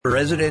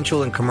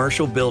Residential and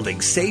commercial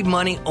buildings. Save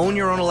money, own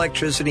your own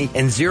electricity,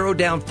 and zero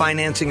down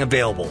financing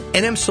available.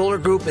 NM Solar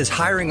Group is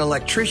hiring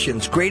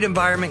electricians. Great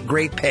environment,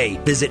 great pay.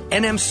 Visit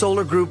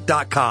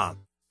nmsolargroup.com.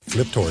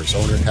 Flip Torres,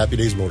 owner, Happy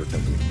Days Motor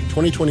Company.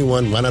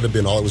 2021 might not have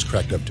been all it was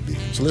cracked up to be.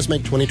 So let's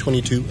make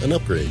 2022 an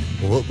upgrade.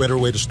 Well, what better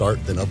way to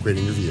start than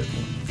upgrading your vehicle?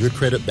 Good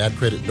credit, bad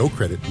credit, no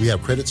credit. We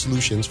have credit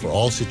solutions for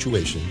all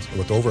situations. And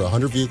with over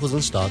 100 vehicles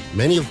in stock,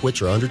 many of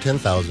which are under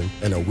 10,000,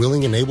 and a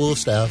willing and able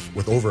staff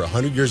with over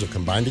 100 years of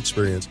combined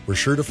experience, we're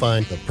sure to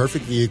find the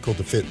perfect vehicle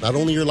to fit not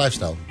only your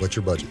lifestyle, but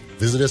your budget.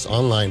 Visit us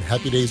online,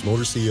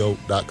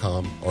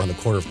 happydaysmotorco.com, or on the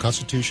corner of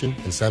Constitution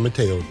and San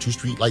Mateo, 2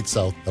 street lights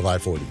south of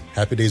I-40.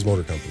 Happy Days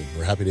Motor Company,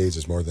 where Happy Days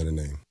is more than a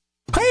name.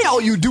 Hey,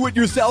 all you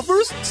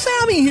do-it-yourselfers!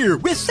 Sammy here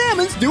with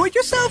Salmon's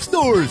Do-It-Yourself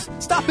stores.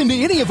 Stop into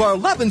any of our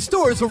 11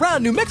 stores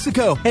around New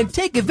Mexico and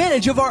take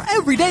advantage of our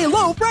everyday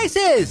low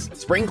prices.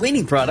 Spring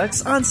cleaning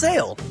products on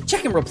sale.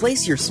 Check and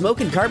replace your smoke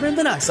and carbon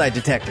monoxide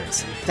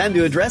detectors. Time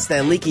to address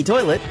that leaky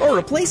toilet or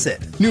replace it.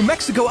 New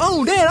Mexico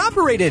owned and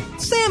operated.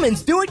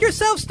 Salmon's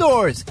Do-It-Yourself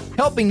stores.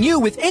 Helping you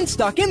with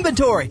in-stock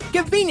inventory,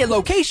 convenient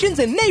locations,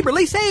 and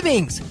neighborly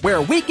savings.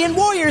 Where weekend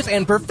warriors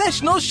and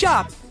professionals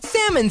shop.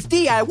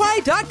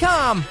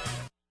 SalmonsDIY.com.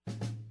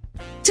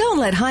 Don't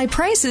let high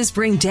prices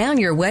bring down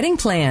your wedding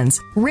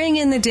plans. Ring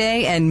in the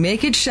day and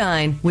make it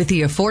shine with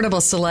the affordable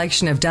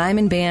selection of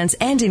diamond bands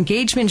and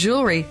engagement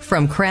jewelry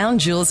from Crown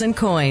Jewels &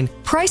 Coin.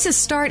 Prices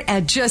start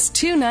at just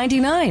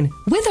 $2.99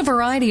 with a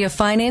variety of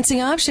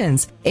financing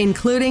options,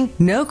 including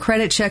no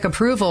credit check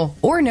approval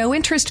or no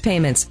interest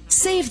payments.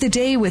 Save the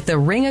day with the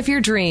ring of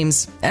your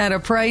dreams at a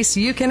price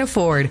you can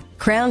afford.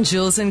 Crown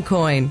Jewels &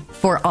 Coin,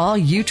 for all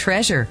you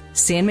treasure.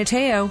 San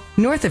Mateo,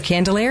 north of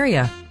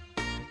Candelaria.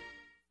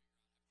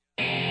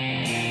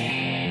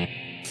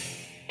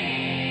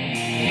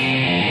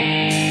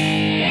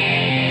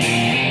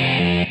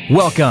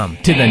 Welcome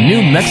to the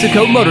New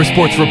Mexico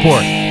Motorsports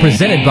Report,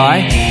 presented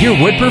by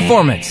Yearwood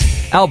Performance,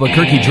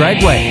 Albuquerque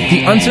Dragway,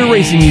 the Unser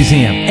Racing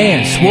Museum,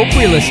 and Swope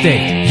Real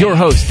Estate. Your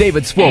host,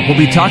 David Swope, will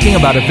be talking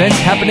about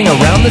events happening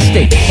around the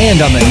state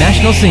and on the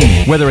national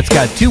scene, whether it's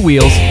got 2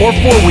 wheels or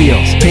 4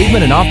 wheels,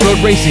 pavement and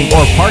off-road racing,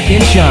 or park and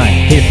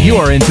shine. If you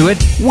are into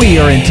it, we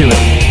are into it.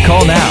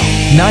 Call now,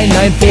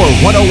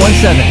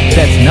 994-1017.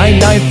 That's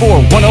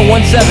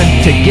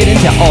 994-1017 to get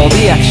into all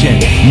the action.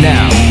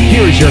 Now,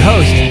 here is your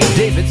host,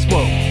 David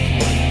Swope.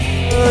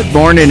 Good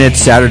morning. It's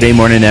Saturday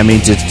morning. That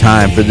means it's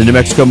time for the New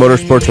Mexico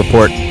Motorsports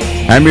Report.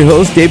 I'm your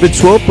host, David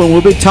Swope, and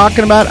we'll be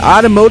talking about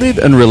automotive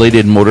and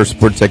related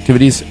motorsports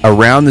activities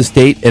around the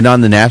state and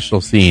on the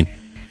national scene.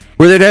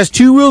 Whether it has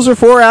 2 wheels or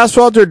 4,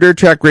 asphalt or dirt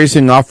track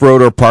racing,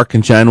 off-road or park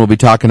and shine, we'll be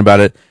talking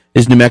about it.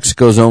 Is New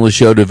Mexico's only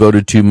show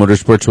devoted to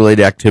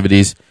motorsports-related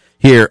activities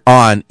here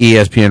on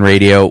ESPN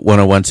Radio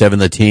 101.7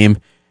 The Team.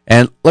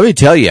 And let me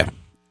tell you,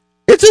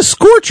 it's a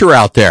scorcher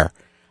out there.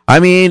 I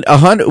mean,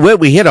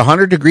 we hit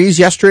 100 degrees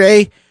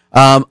yesterday.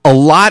 A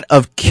lot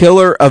of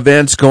killer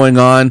events going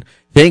on.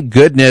 Thank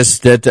goodness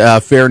that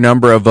a fair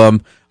number of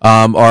them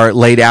are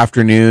late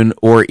afternoon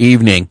or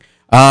evening.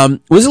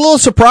 Was a little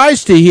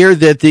surprised to hear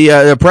that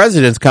the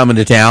president's coming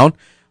to town.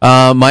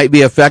 Might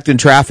be affecting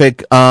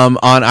traffic on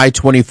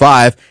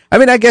I-25. I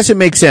mean, I guess it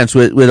makes sense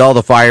with all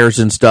the fires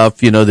and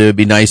stuff. You know, that it would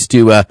be nice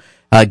to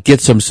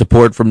get some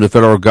support from the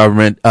federal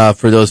government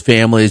for those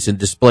families and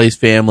displaced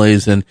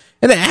families and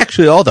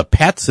actually all the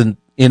pets and,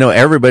 you know,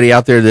 everybody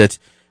out there that's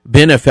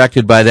been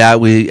affected by that.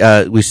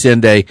 We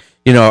send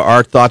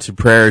our thoughts and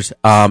prayers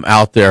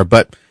out there.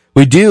 But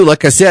we do,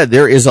 like I said,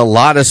 there is a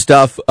lot of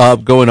stuff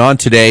going on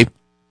today,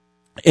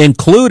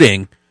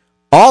 including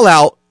All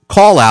Out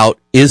Call Out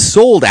is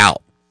sold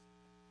out.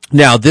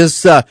 Now,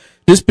 this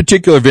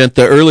particular event,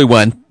 the early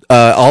one,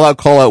 All Out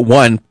Call Out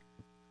 1,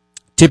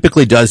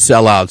 typically does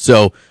sell out.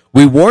 So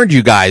we warned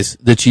you guys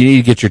that you need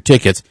to get your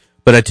tickets.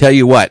 But I tell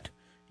you what,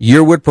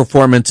 Yearwood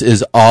Performance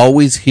is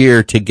always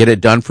here to get it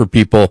done for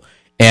people.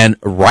 And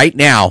right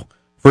now,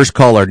 first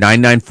caller,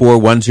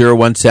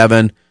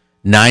 994-1017,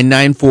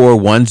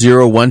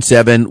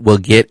 994-1017 will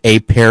get a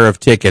pair of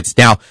tickets.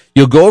 Now,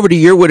 you'll go over to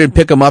Yearwood and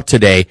pick them up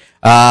today.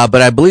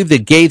 But I believe the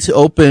gates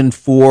open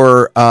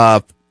for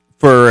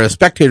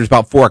spectators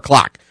about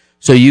 4:00.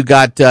 So you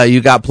got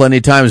plenty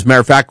of time. As a matter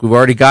of fact, we've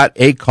already got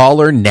a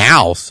caller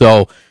now.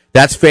 So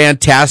that's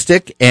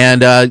fantastic.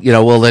 And,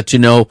 we'll let you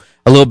know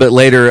a little bit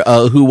later,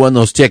 who won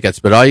those tickets.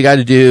 But all you got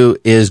to do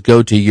is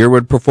go to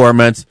Yearwood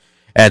Performance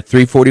at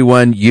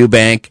 341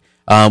 Eubank.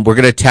 We're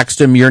going to text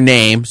them your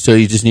name. So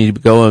you just need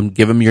to go and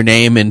give them your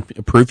name and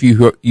proof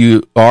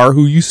you are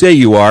who you say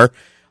you are.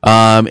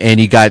 And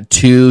you got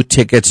 2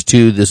 tickets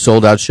to the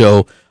sold out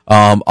show,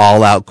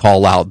 All Out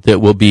Call Out, that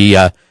will be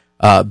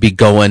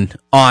going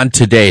on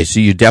today. So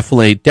you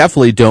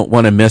definitely don't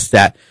want to miss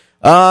that.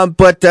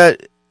 But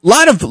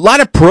lot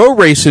of pro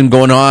racing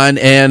going on,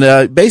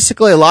 and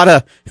basically a lot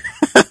of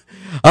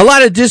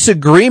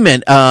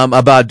disagreement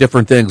about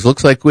different things.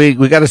 Looks like we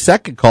got a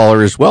second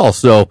caller as well.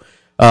 So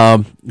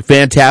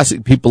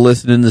fantastic people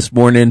listening this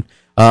morning,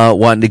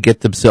 wanting to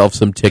get themselves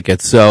some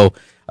tickets. So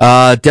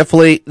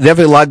Definitely a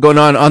lot going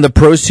on the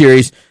Pro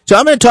Series. So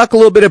I'm going to talk a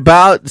little bit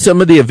about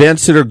some of the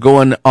events that are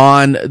going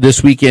on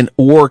this weekend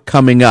or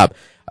coming up.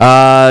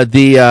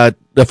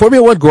 The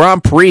Formula One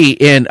Grand Prix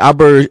in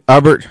Albert,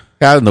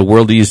 how in the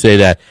world do you say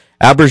that?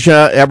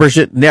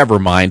 Abergent, never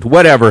mind,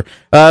 whatever.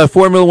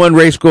 Formula One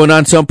race going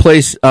on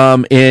someplace,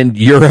 in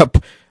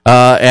Europe,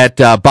 at,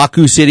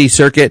 Baku City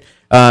Circuit.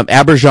 I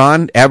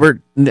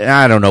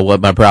don't know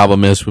what my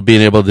problem is with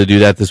being able to do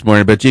that this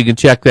morning, but you can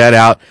check that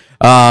out.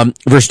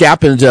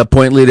 Verstappen's a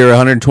point leader,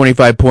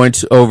 125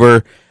 points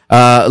over,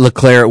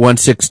 Leclerc at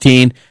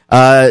 116.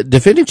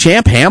 Defending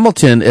champ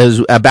Hamilton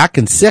is back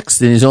in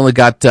sixth, and he's only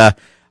got,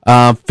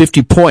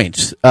 50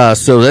 points.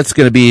 So that's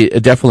going to be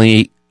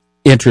definitely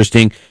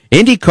interesting.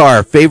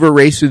 IndyCar, favorite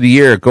race of the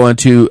year, going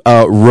to,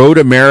 Road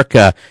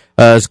America,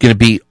 is going to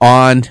be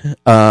on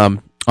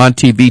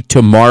TV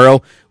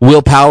tomorrow.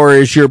 Will Power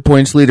is your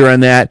points leader on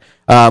that.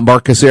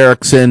 Marcus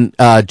Ericsson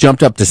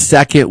jumped up to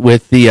second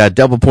with the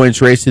double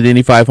points race at the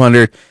Indy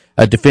 500.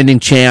 Defending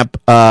champ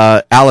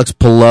Alex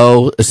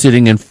Palou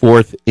sitting in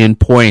fourth in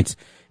points.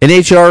 In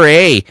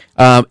HRA,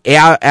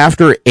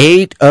 after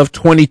 8 of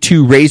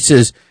 22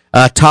 races,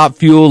 top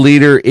fuel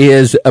leader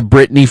is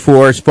Brittany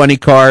Force. Funny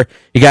car.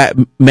 You got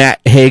Matt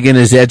Hagan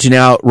is edging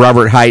out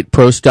Robert Hight,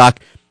 Pro Stock.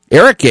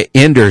 Erica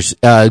Enders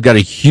got a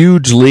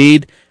huge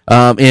lead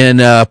in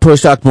Pro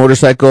Stock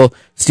Motorcycle.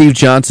 Steve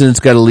Johnson's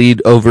got a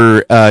lead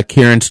over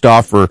Karen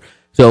Stauffer.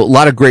 So a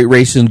lot of great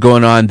racing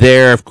going on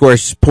there. Of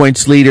course,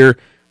 points leader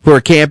for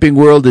Camping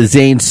World is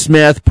Zane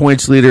Smith.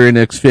 Points leader in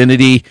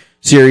Xfinity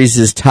Series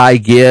is Ty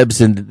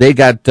Gibbs, and they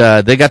got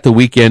the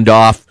weekend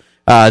off.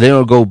 They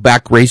don't go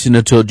back racing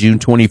until June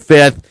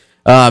 25th.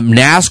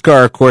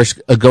 NASCAR, of course,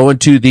 going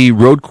to the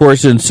road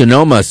course in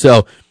Sonoma.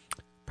 So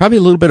probably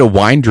a little bit of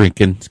wine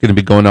drinking is going to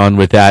be going on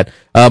with that.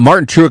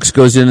 Martin Truex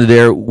goes into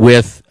there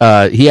with,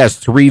 he has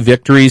 3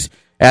 victories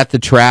at the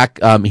track.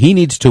 He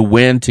needs to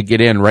win to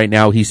get in. Right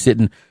now, he's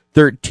sitting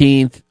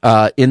 13th,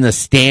 in the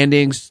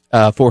standings,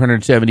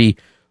 470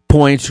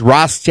 points.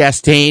 Ross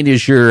Chastain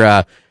is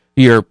your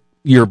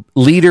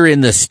leader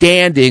in the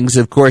standings,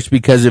 of course,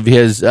 because of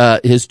his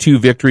 2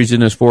 victories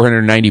in his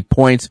 490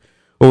 points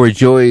over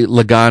Joey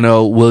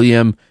Logano,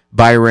 William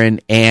Byron,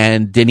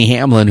 and Denny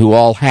Hamlin, who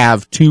all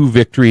have 2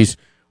 victories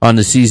on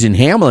the season.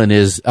 Hamlin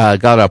is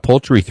got a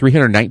paltry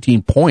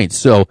 319 points,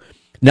 so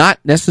not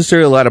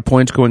necessarily a lot of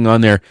points going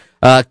on there.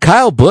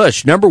 Kyle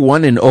Busch, number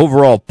 1 in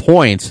overall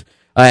points,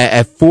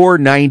 at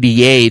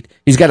 498.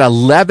 He's got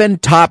 11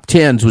 top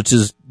 10s, which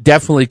is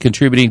definitely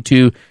contributing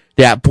to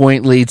that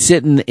point lead,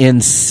 sitting in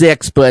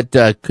 6th,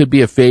 but could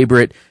be a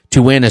favorite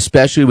to win,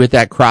 especially with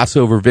that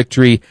crossover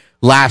victory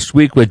last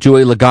week with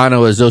Joey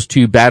Logano as those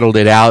two battled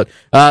it out.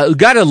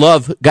 Gotta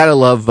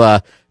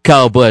love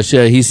Kyle Busch.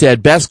 He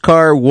said best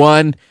car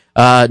won,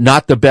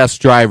 not the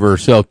best driver.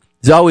 So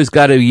he's always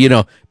got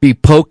to, be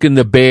poking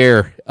the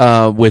bear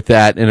with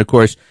that. And of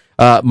course,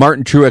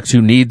 Martin Truex,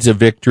 who needs a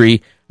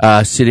victory,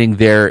 sitting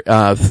there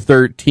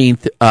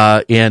 13th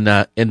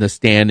in the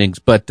standings.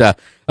 But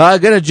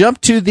gonna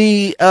jump to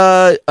the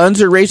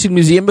Unser Racing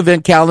Museum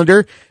event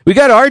calendar. We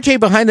got RJ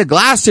behind the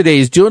glass today.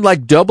 He's doing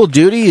like double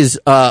duty. He's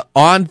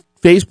on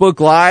Facebook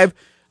Live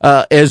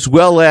as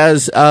well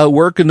as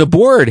working the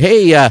board.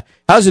 Hey,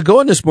 how's it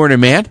going this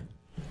morning, man?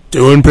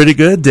 Doing pretty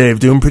good,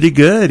 Dave. Doing pretty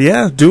good.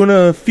 Yeah, doing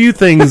a few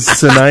things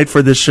tonight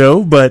for the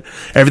show, but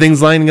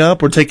everything's lining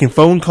up. We're taking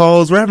phone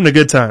calls. We're having a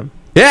good time.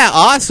 Yeah,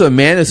 awesome,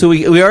 man. So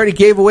we already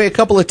gave away a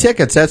couple of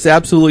tickets. That's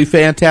absolutely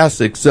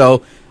fantastic.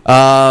 So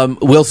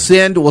we'll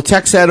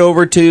text that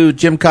over to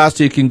Jim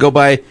Costa. You can go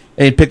by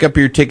and pick up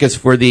your tickets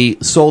for the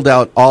sold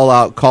out, all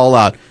out, call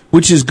out,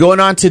 which is going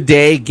on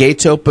today.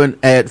 Gates open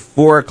at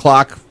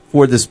 4:00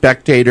 for the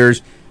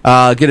spectators.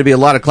 Going to be a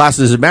lot of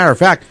classes. As a matter of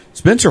fact,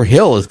 Spencer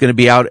Hill is going to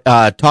be out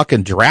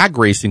talking drag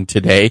racing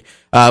today.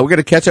 We're going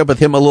to catch up with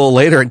him a little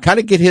later and kind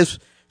of get his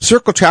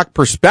circle track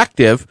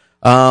perspective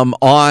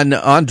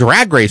on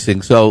drag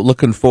racing. So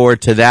looking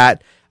forward to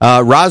that.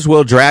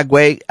 Roswell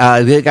Dragway,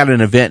 they got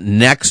an event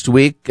next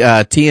week.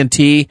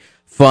 TNT,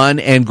 Fun,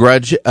 and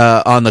Grudge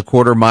on the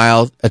quarter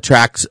mile.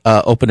 Tracks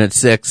open at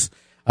 6.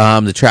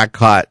 The track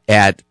caught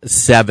at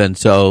 7.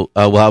 So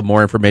we'll have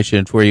more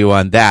information for you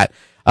on that.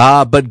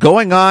 But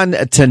going on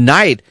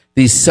tonight,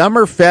 the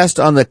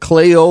Summerfest on the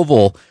Clay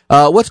Oval.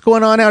 What's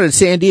going on out at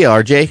Sandia,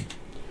 RJ?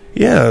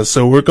 Yeah,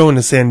 so we're going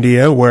to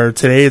Sandia, where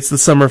today it's the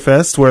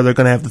Summerfest, where they're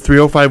going to have the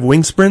 305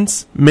 wing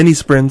sprints, mini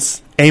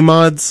sprints,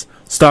 A-mods,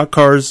 stock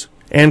cars,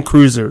 and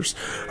cruisers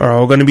are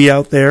all going to be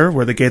out there,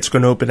 where the gates are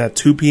going to open at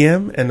 2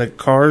 p.m. and the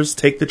cars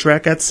take the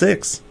track at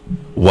 6.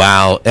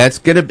 Wow, it's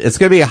gonna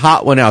be a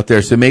hot one out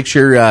there. So make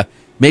sure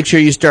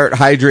you start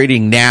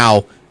hydrating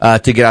now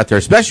to get out there,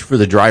 especially for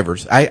the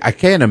drivers. I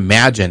can't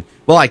imagine.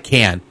 Well, I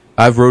can.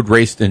 I've road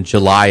raced in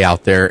July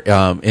out there,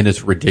 and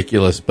it's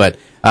ridiculous. But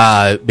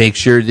make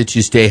sure that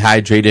you stay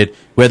hydrated,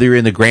 whether you're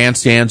in the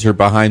grandstands or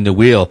behind the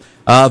wheel.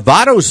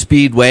 Vado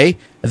Speedway,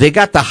 they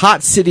got the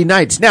Hot City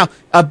Nights. Now,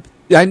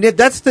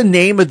 that's the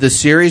name of the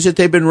series that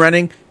they've been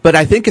running, but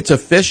I think it's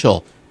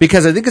official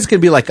because I think it's going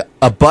to be like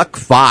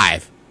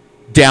 $1.05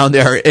 down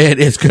there, and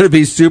it's going to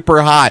be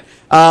super hot.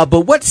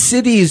 But what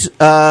cities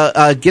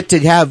get to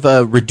have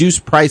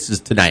reduced prices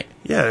tonight?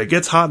 Yeah, it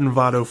gets hot in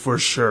Vado for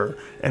sure.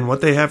 And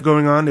what they have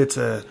going on, it's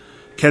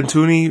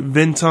Cantoni,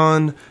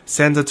 Vinton,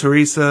 Santa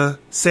Teresa,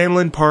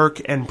 Sandland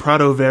Park, and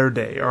Prado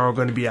Verde are all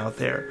going to be out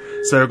there.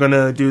 So they're going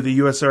to do the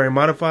USRA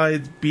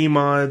Modifieds,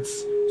 B-Mods,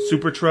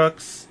 Super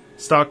Trucks,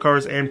 Stock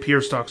Cars, and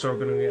Pure Stocks are all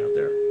going to be out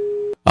there.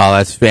 Oh,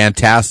 that's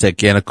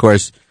fantastic. And, of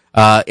course,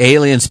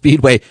 Alien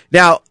Speedway.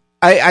 Now,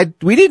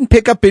 we didn't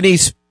pick up any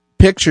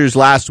pictures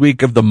last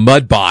week of the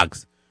mud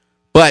bogs,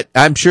 but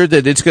I'm sure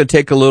that it's going to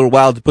take a little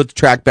while to put the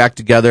track back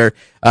together.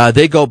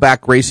 They go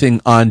back racing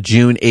on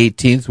June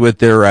 18th with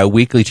their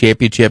weekly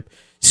championship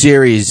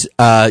series.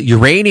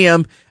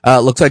 Uranium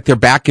looks like they're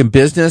back in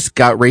business.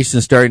 Got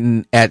racing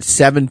starting at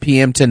 7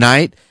 p.m.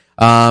 tonight.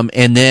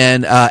 And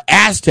then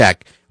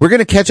Aztec. We're going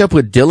to catch up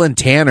with Dylan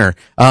Tanner.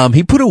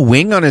 He put a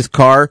wing on his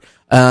car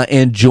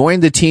and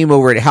joined the team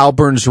over at Hal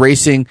Burns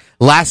Racing.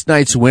 Last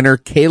night's winner,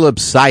 Caleb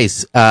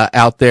Seiss,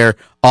 out there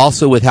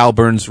also with Hal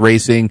Burns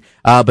Racing.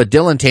 But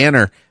Dylan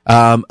Tanner,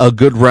 a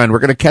good run. We're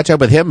going to catch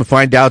up with him and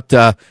find out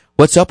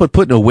what's up with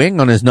putting a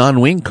wing on his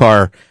non-wing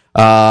car.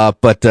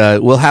 But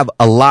we'll have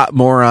a lot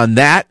more on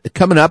that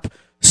coming up.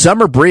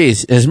 Summer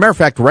Breeze. As a matter of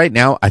fact, right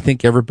now, I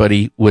think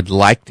everybody would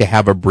like to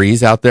have a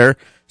breeze out there.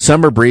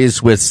 Summer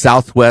Breeze with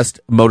Southwest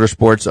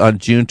Motorsports on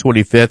June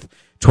 25th,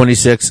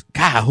 26th.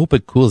 God, I hope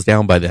it cools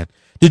down by then.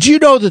 Did you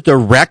know that the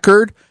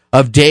record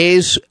of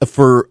days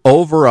for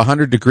over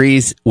 100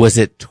 degrees was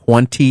at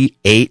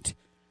 28?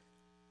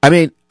 I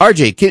mean,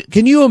 RJ,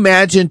 can you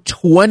imagine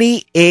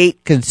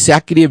 28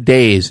 consecutive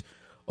days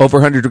over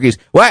 100 degrees?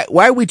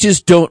 Why we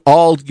just don't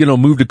all,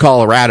 move to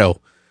Colorado?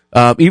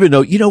 Even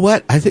though, you know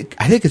what? I think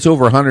it's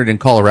over 100 in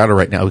Colorado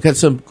right now. We've got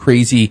some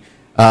crazy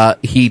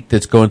heat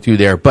that's going through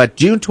there. But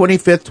June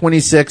 25th,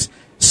 26th,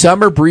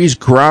 Summer Breeze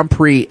Grand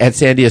Prix at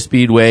Sandia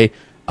Speedway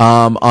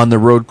on the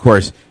road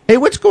course. Hey,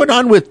 what's going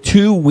on with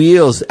Two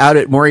Wheels out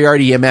at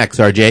Moriarty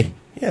MX, RJ?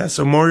 Yeah,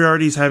 so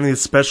Moriarty's having a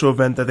special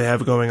event that they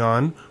have going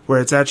on, where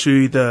it's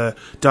actually the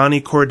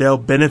Donnie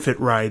Cordell benefit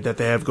ride that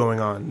they have going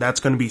on. That's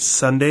going to be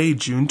Sunday,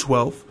 June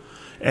 12th,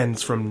 and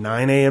it's from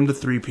 9 a.m. to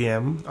 3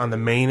 p.m. on the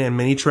main and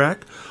mini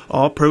track.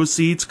 All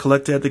proceeds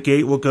collected at the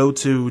gate will go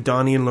to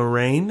Donnie and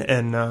Lorraine,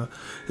 and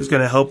is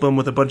going to help them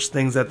with a bunch of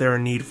things that they're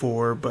in need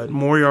for. But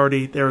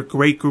Moriarty, they're a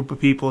great group of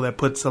people that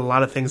puts a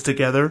lot of things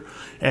together,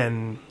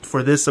 and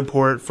for this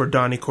support for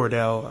Donnie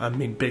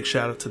Cordell, big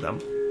shout out to them.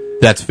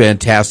 That's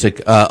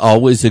fantastic.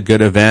 Always a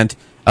good event.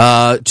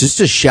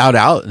 Just a shout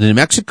out, the New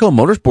Mexico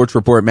Motorsports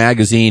Report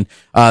magazine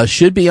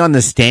should be on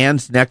the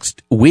stands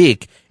next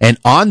week, and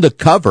on the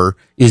cover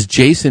is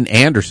Jason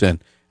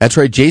Anderson. That's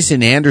right,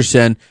 Jason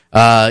Anderson.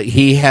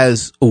 He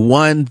has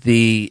won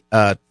the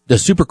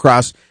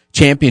Supercross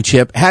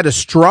championship, had a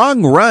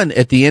strong run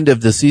at the end of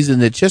the season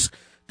that just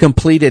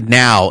completed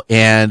now,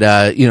 and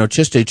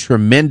just a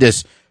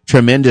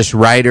tremendous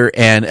rider,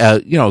 and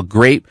a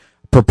great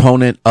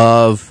proponent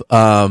of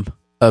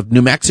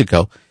New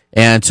Mexico.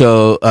 And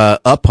so,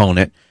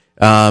 opponent,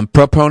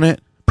 proponent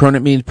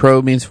means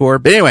pro means for.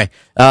 But anyway,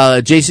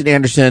 Jason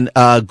Anderson,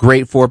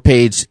 great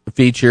 4-page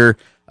feature,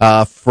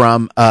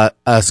 from,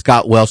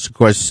 Scott Welch, of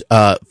course,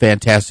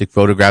 fantastic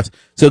photographs.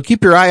 So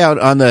keep your eye out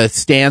on the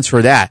stands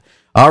for that.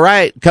 All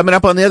right. Coming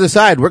up on the other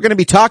side, we're going to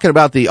be talking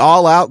about the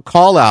all out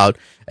call out,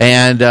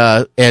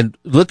 and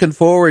looking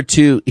forward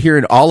to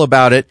hearing all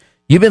about it.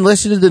 You've been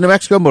listening to the New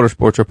Mexico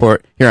Motorsports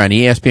Report here on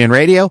ESPN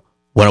Radio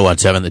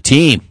 101.7 The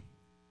Team.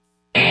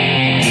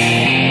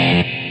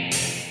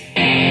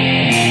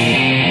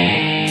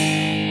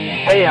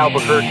 Hey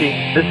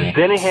Albuquerque, this is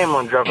Denny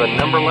Hamlin driving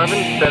number 11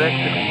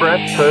 FedEx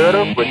Express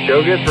Toyota with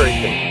Joe Gibbs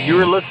Racing. You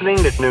are listening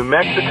to New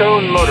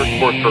Mexico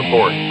Motorsports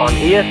Report on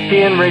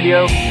ESPN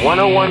Radio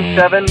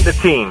 101.7 The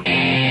Team.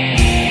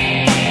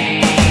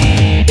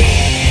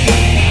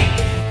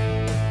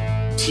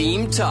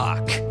 Team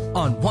Talk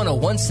on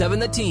 101.7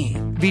 The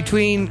Team.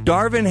 Between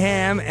Darvin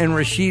Ham and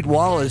Rasheed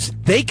Wallace,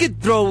 they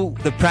could throw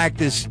the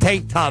practice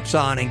tank tops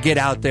on and get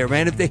out there,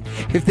 man.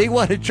 If they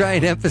want to try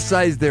and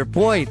emphasize their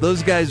point,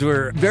 those guys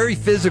were very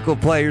physical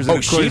players. And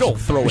Sheed will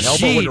throw an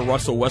elbow into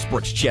Russell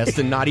Westbrook's chest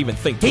and not even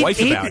think twice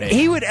about it.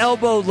 He would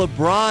elbow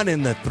LeBron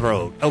in the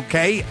throat,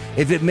 okay?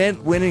 If it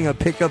meant winning a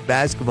pickup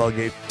basketball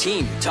game.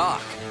 Team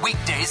Talk,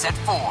 weekdays at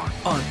 4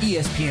 on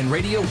ESPN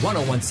Radio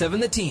 101.7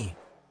 The Team.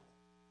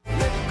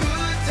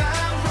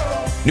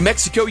 New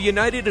Mexico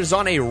United is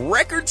on a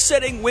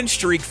record-setting win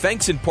streak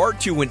thanks in part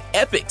to an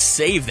epic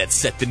save that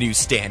set the new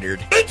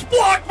standard. It's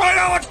blocked by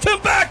Alex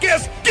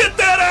Tambakis! Get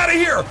that out of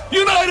here!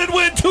 United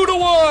win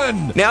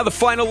 2-1! Now the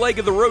final leg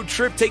of the road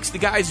trip takes the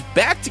guys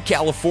back to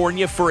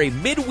California for a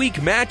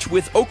midweek match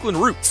with Oakland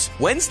Roots,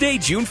 Wednesday,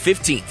 June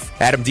 15th.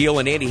 Adam Deal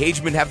and Andy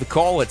Hageman have the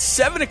call at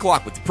 7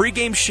 o'clock with the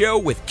pregame show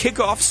with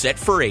kickoff set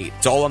for 8.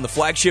 It's all on the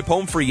flagship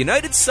home for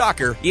United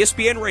Soccer,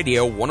 ESPN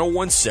Radio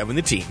 101.7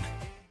 The Team.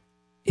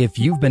 If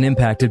you've been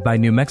impacted by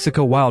New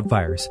Mexico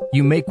wildfires,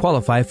 you may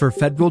qualify for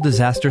federal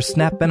disaster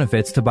SNAP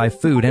benefits to buy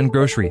food and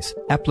groceries.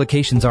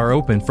 Applications are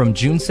open from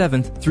June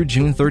 7th through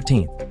June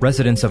 13th.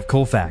 Residents of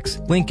Colfax,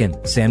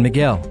 Lincoln, San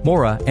Miguel,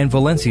 Mora, and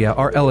Valencia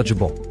are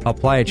eligible.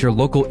 Apply at your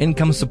local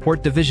Income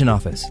Support Division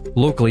office.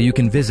 Locally, you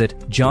can visit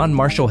John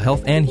Marshall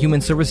Health and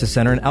Human Services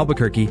Center in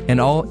Albuquerque and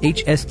all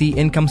HSD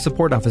Income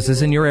Support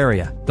offices in your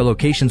area. The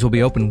locations will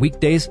be open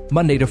weekdays,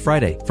 Monday to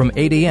Friday, from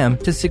 8 a.m.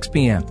 to 6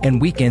 p.m.,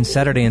 and weekends,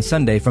 Saturday and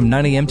Sunday, from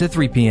 9 a.m. to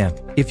 3 p.m.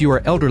 If you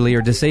are elderly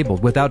or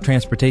disabled without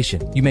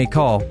transportation, you may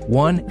call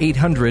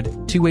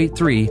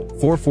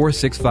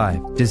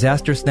 1-800-283-4465.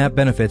 Disaster SNAP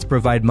benefits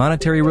provide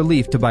monetary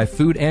relief to buy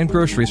food and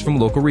groceries from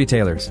local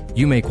retailers.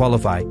 You may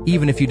qualify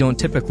even if you don't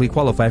typically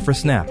qualify for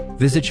SNAP.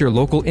 Visit your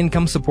local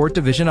Income Support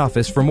Division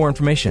office for more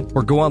information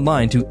or go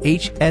online to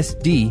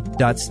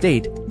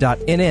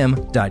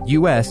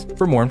hsd.state.nm.us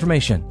for more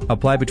information.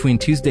 Apply between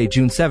Tuesday,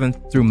 June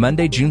 7th through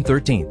Monday, June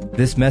 13th.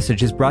 This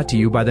message is brought to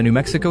you by the New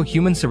Mexico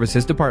Human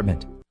Services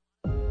Department.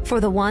 For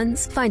the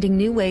ones finding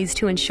new ways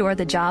to ensure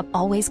the job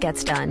always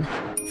gets done.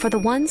 For the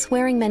ones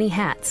wearing many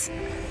hats.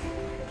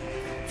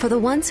 For the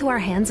ones who are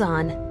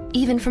hands-on,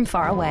 even from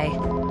far away.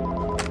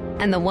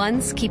 And the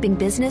ones keeping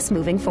business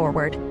moving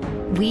forward.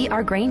 We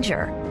are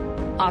Grainger,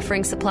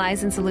 offering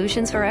supplies and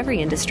solutions for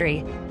every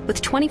industry,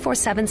 with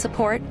 24/7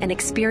 support and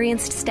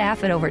experienced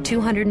staff at over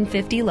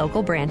 250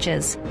 local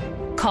branches.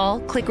 Call,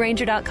 click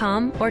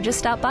Grainger.com, or just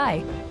stop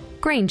by.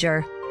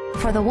 Grainger,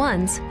 for the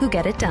ones who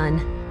get it done.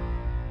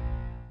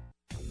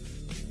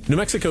 New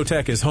Mexico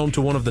Tech is home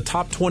to one of the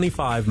top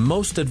 25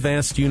 most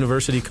advanced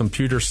university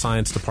computer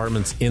science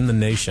departments in the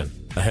nation.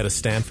 Ahead of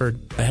Stanford,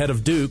 ahead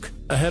of Duke,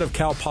 ahead of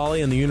Cal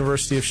Poly and the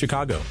University of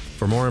Chicago.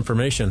 For more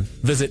information,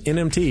 visit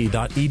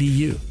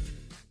nmt.edu.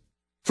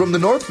 From the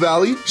North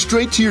Valley,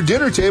 straight to your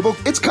dinner table,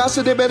 it's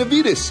Casa de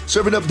Benavides.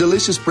 Serving up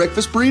delicious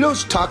breakfast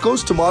burritos,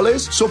 tacos,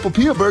 tamales,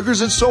 sopapilla burgers,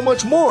 and so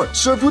much more.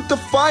 Served with the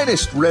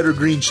finest red or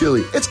green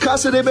chili. It's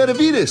Casa de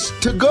Benavides.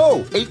 To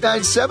go,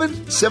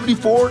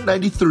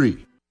 897-7493.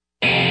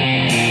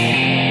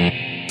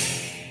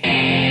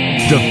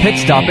 The pit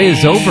stop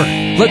is over.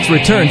 Let's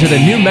return to the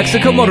New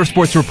Mexico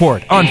Motorsports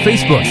Report on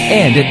Facebook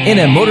and at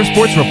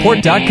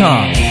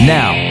nmmotorsportsreport.com.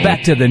 Now,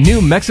 back to the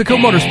New Mexico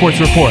Motorsports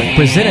Report,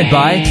 presented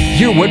by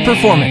Yearwood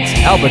Performance,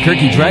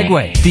 Albuquerque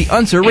Dragway, the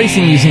Unser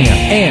Racing Museum,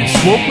 and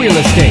Swope Real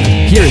Estate.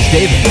 Here is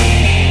David.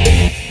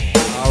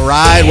 All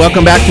right,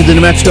 welcome back to the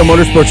New Mexico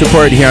Motorsports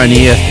Report here on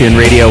ESPN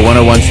Radio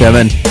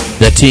 101.7,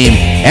 The Team.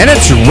 And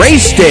it's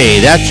race day,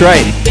 that's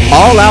right.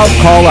 All Out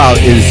Call Out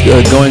is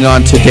going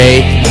on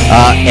today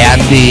at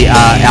the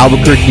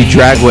Albuquerque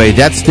Dragway.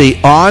 That's the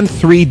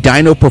On3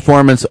 Dyno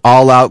Performance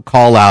All Out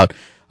Call Out.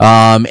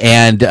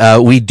 And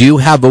we do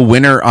have a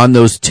winner on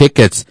those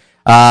tickets.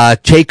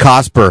 Jay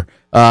Cosper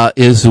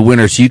is the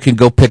winner, so you can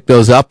go pick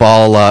those up.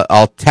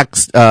 I'll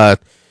text Jim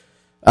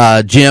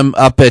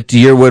up at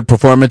Yearwood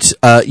Performance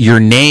your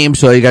name,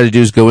 so all you got to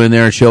do is go in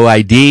there and show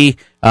ID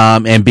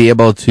and be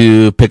able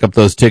to pick up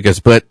those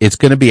tickets. But it's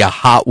going to be a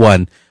hot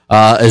one.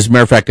 As a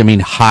matter of fact, I mean,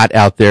 hot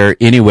out there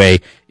anyway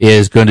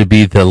is going to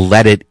be the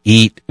Let It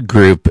Eat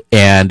group,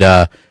 and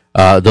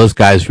those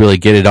guys really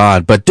get it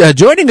on. But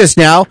joining us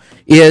now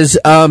is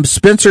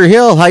Spencer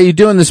Hill. How you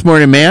doing this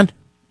morning, man?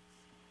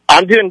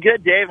 I'm doing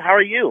good, Dave. How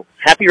are you?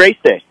 Happy race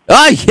day.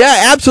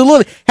 Yeah,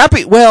 absolutely.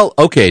 Happy. Well,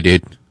 okay,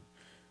 dude.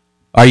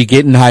 Are you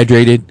getting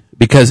hydrated?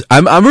 Because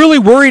I'm really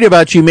worried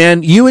about you,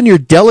 man. You and your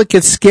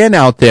delicate skin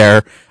out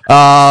there.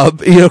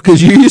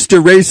 Because you used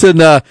to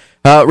racing on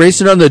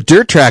the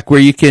dirt track where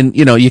you can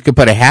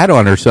put a hat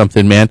on or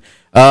something, man.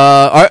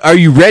 Are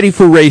you ready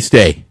for race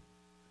day?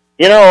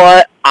 You know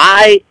what?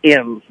 I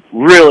am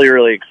really,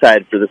 really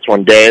excited for this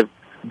one, Dave.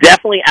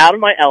 Definitely out of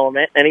my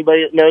element.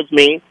 Anybody that knows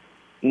me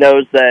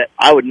knows that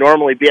I would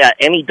normally be at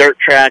any dirt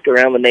track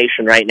around the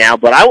nation right now,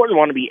 but I wouldn't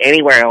want to be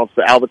anywhere else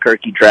but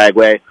Albuquerque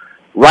Dragway.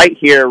 Right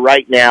here,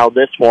 right now,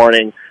 this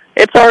morning.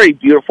 It's already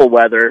beautiful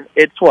weather.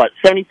 It's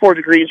 74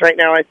 degrees right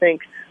now, I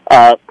think.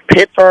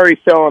 Pits are already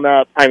filling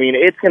up. I mean,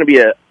 it's going to be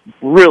a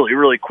really,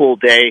 really cool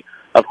day,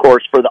 of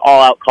course, for the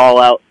all-out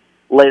call-out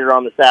later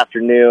on this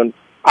afternoon.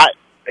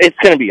 It's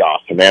going to be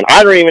awesome, man.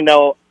 I don't even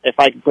know if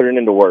I can put it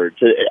into words.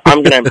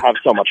 I'm going to have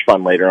so much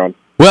fun later on.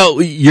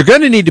 Well, you're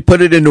going to need to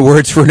put it into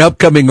words for an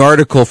upcoming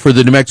article for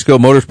the New Mexico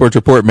Motorsports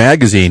Report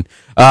magazine.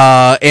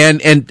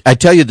 And I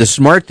tell you, the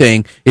smart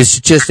thing is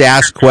to just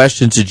ask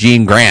questions to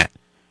Gene Grant.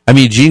 I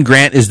mean, Gene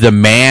Grant is the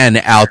man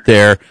out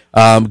there,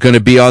 going to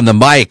be on the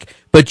mic.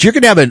 But you're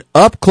going to have an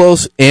up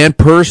close and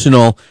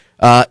personal,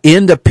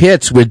 in the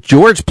pits with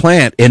George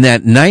Plant in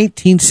that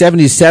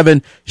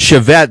 1977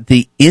 Chevette,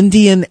 the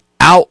Indian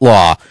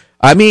Outlaw.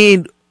 I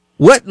mean,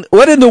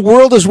 what in the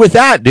world is with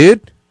that,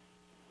 dude?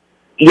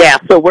 Yeah,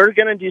 so we're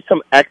going to do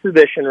some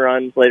exhibition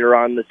runs later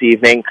on this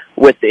evening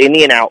with the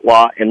Indian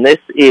Outlaw, and this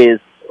is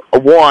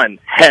one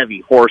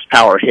heavy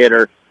horsepower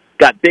hitter.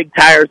 Got big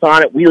tires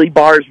on it, wheelie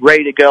bars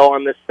ready to go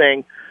on this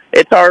thing.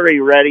 It's already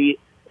ready.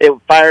 It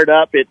fired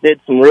up. It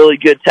did some really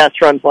good test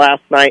runs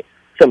last night,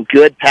 some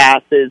good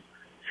passes,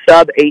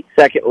 sub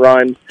 8-second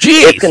runs.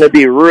 Jeez. It's going to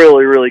be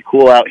really, really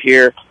cool out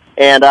here.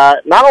 And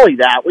not only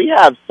that, we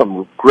have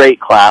some great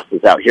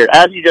classes out here.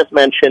 As you just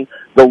mentioned,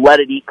 the Let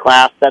It Eat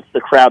class, that's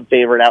the crowd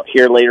favorite out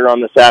here later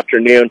on this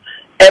afternoon.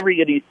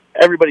 Everybody's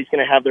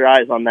going to have their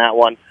eyes on that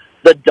one.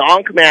 The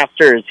Donk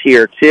Master is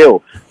here,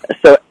 too.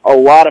 So a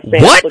lot of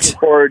fans looking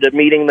forward to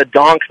meeting the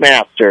Donk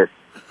Master.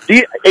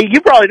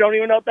 You probably don't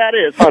even know what that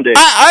is, huh, Dave?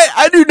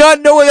 I do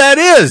not know what that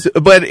is,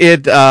 but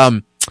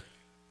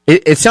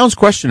it sounds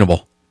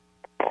questionable.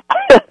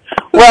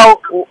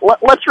 Well,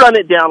 let's run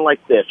it down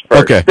like this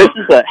first. Okay. This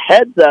is a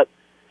heads-up,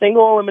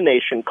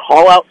 single-elimination,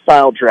 call-out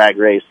style drag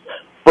race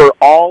for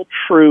all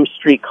true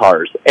street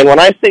cars. And when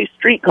I say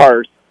street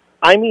cars,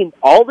 I mean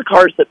all the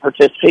cars that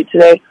participate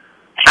today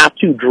have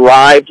to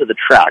drive to the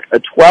track. A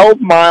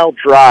 12-mile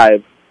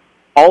drive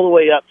all the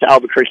way up to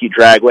Albuquerque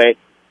Dragway.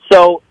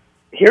 So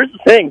here's the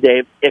thing,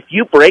 Dave. If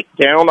you break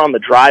down on the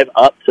drive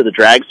up to the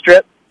drag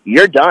strip,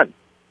 you're done.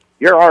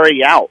 You're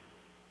already out.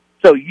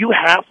 So you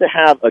have to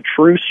have a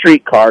true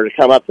street car to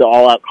come up to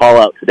All Out Call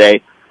Out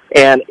today.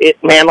 And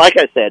like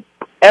I said,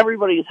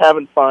 everybody's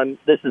having fun.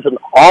 This is an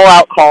all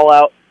out call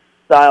out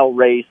style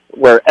race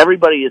where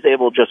everybody is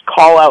able to just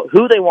call out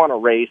who they want to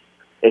race.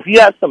 If you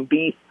have some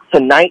beef,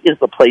 tonight is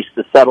the place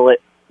to settle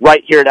it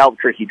right here at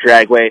Albuquerque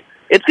Dragway.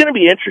 It's going to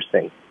be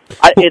interesting.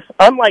 It's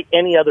unlike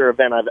any other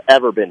event I've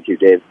ever been to,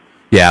 Dave.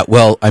 Yeah,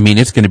 well, I mean,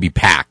 it's going to be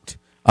packed.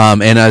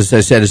 And as I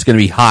said, it's going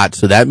to be hot.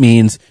 So that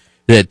means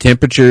that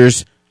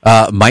temperatures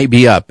might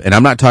be up. And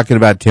I'm not talking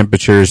about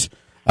temperatures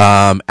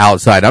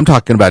outside. I'm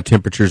talking about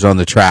temperatures on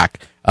the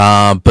track.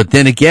 But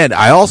then again,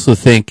 I also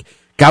think,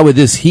 God, with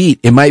this heat,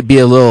 it might be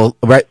a little,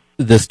 right,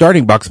 the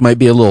starting box might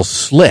be a little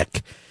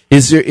slick.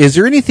 Is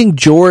there anything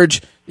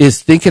George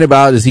is thinking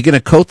about? Is he going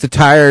to coat the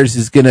tires?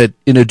 Is he going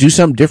to do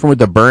something different with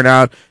the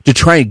burnout to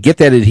try and get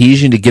that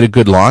adhesion to get a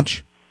good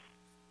launch?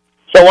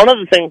 So one of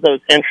the things that was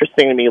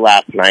interesting to me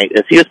last night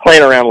is he was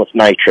playing around with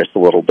nitrous a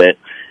little bit.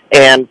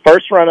 And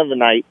first run of the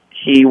night,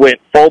 he went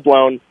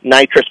full-blown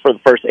nitrous for the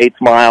first 8th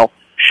mile,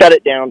 shut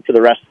it down for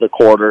the rest of the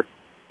quarter.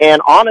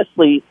 And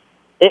honestly,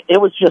 it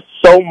was just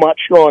so much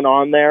going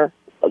on there,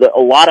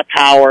 a lot of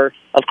power.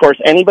 Of course,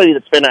 anybody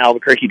that's been to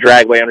Albuquerque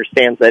Dragway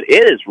understands that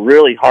it is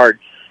really hard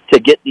to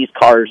get these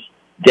cars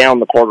down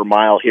the quarter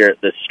mile here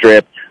at this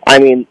strip. I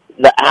mean,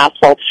 the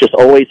asphalt's just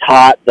always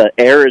hot. The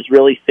air is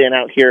really thin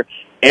out here.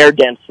 Air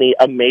density,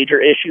 a major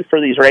issue for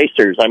these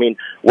racers. I mean,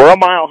 we're a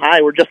mile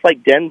high. We're just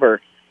like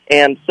Denver.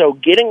 And so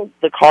getting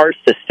the cars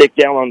to stick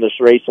down on this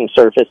racing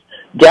surface,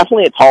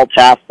 definitely a tall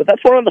task, but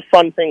that's one of the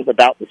fun things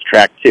about this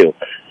track, too.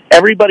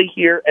 Everybody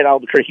here at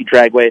Albuquerque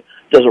Dragway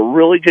does a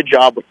really good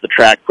job with the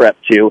track prep,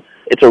 too.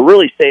 It's a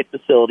really safe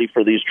facility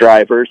for these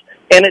drivers,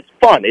 and it's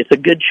fun. It's a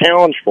good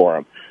challenge for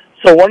them.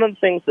 So one of the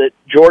things that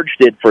George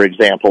did, for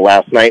example,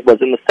 last night was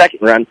in the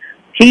second run,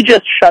 he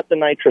just shut the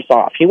nitrous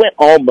off. He went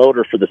all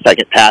motor for the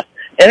second pass,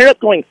 ended up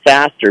going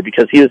faster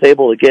because he was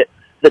able to get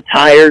the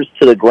tires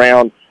to the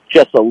ground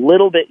just a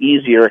little bit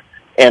easier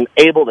and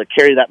able to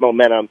carry that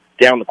momentum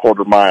down the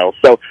quarter mile.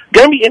 So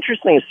going to be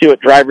interesting to see what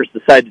drivers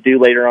decide to do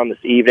later on this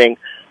evening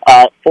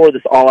for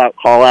this all-out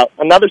call-out.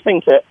 Another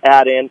thing to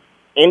add in,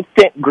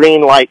 instant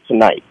green light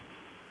tonight.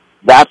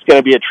 That's going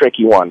to be a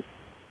tricky one.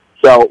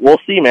 So we'll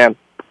see, man.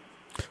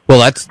 Well,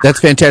 that's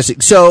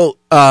fantastic. So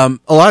a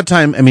lot of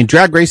time, I mean,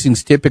 drag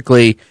racing's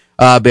typically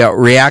about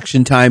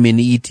reaction time in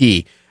ET.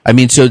 I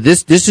mean, so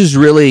this is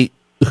really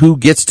who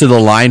gets to the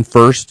line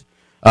first.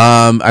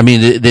 I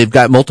mean, they've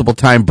got multiple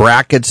time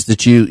brackets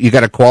that you got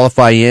to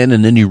qualify in,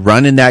 and then you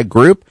run in that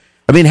group.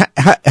 I mean,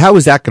 how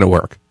is that going to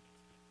work?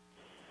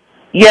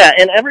 Yeah,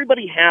 and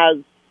everybody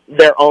has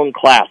their own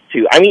class,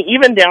 too. I mean,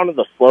 even down to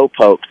the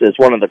slowpokes is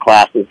one of the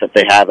classes that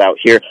they have out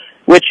here,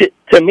 which,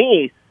 to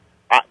me,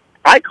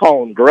 I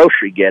call them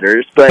grocery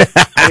getters, but,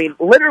 I mean,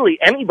 literally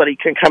anybody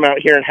can come out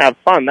here and have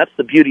fun. That's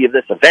the beauty of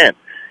this event.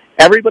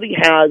 Everybody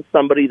has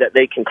somebody that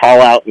they can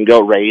call out and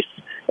go race,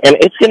 and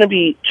it's going to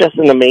be just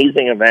an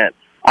amazing event.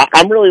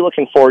 I'm really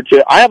looking forward to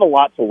it. I have a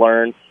lot to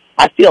learn.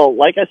 I feel,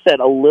 like I said,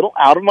 a little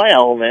out of my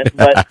element,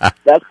 but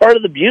that's part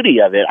of the beauty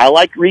of it. I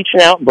like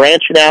reaching out and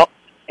branching out,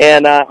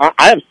 and I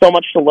have so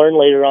much to learn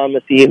later on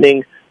this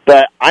evening,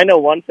 but I know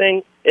one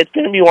thing, it's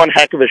going to be one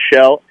heck of a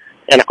show,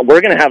 and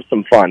we're going to have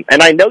some fun.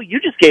 And I know you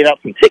just gave out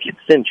some tickets,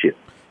 didn't you?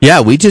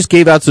 Yeah, we just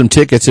gave out some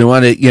tickets and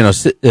want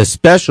to, a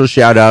special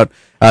shout out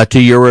to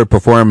Your Wood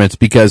Performance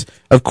because,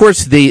 of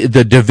course, the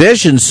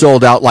division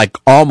sold out like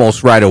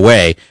almost right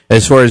away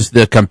as far as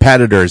the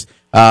competitors.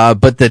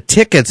 But the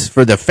tickets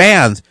for the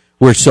fans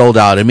were sold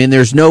out. I mean,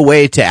 there's no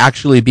way to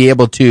actually be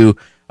able to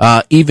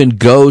even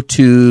go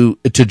to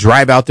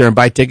drive out there and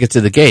buy tickets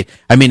at the gate.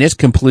 I mean, it's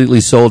completely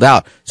sold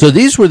out. So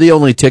these were the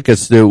only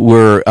tickets that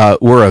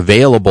were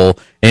available.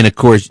 And of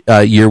course,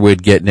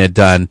 Yearwood getting it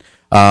done.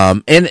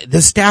 And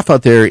the staff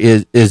out there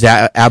is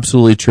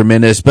absolutely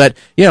tremendous. But,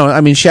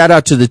 I mean, shout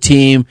out to the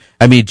team.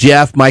 I mean,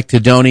 Jeff, Mike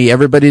Tadoni,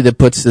 everybody that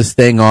puts this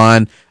thing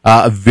on,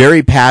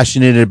 very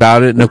passionate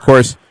about it. And of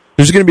course,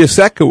 there's going to be a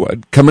second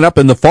one coming up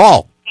in the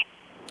fall.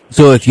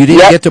 So if you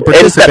didn't get to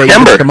participate, you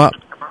can come up.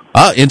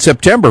 In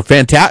September,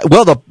 fantastic.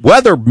 Well, the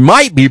weather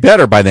might be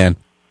better by then.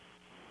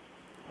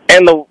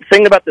 And the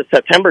thing about the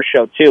September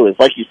show, too, is,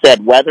 like you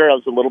said, weather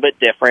is a little bit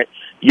different,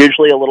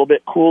 usually a little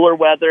bit cooler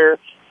weather.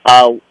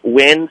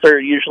 Winds are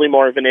usually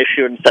more of an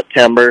issue in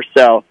September.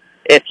 So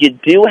if you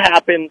do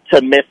happen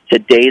to miss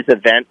today's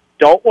event,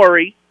 don't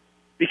worry,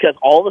 because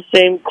all the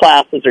same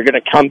classes are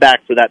going to come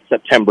back for that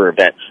September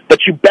event. But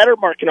you better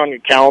mark it on your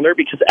calendar,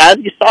 because as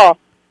you saw,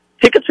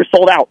 tickets are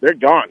sold out. They're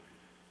gone.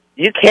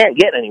 You can't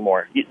get any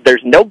more.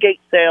 There's no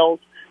gate sales.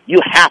 You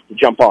have to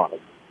jump on them.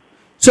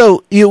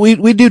 So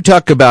we do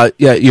talk about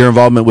your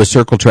involvement with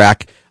Circle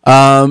Track.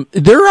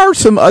 There are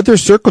some other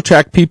Circle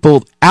Track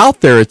people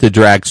out there at the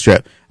drag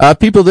strip.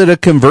 People that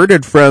have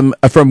converted from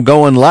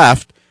going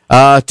left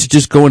to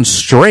just going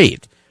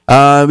straight.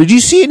 Did you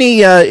see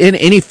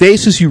any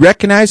faces you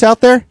recognize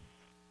out there?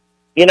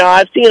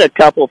 I've seen a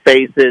couple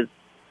faces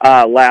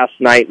last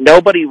night.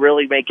 Nobody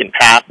really making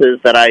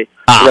passes that I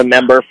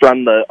remember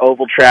from the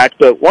oval track,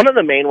 but one of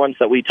the main ones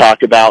that we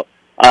talk about,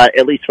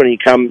 at least when you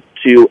come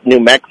to New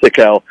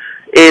Mexico,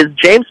 is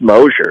James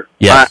Mosier.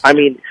 Yes.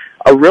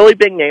 A really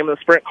big name in the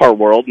sprint car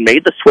world,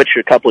 made the switch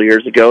a couple of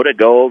years ago to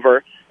go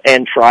over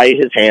and try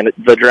his hand at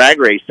the drag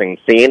racing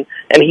scene,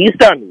 and he's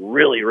done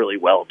really, really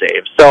well,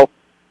 Dave. So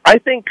I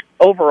think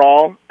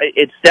overall,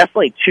 it's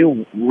definitely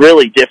two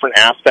really different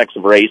aspects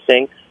of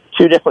racing,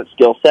 two different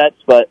skill sets,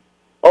 but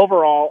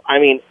overall,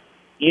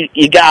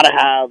 you got to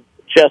have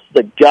just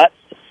the guts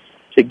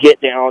to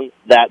get down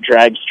that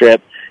drag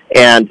strip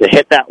and to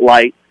hit that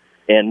light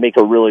and make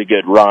a really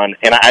good run.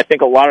 And I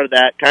think a lot of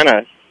that kind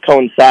of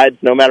coincides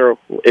no matter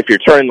if you're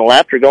turning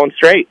left or going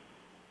straight.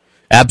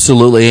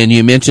 Absolutely. And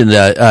you mentioned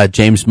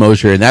James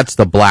Mosier, and that's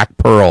the Black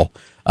Pearl.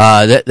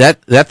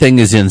 That thing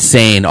is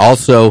insane.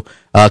 Also,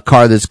 a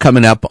car that's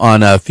coming up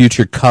on a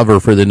future cover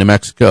for the New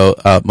Mexico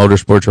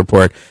Motorsports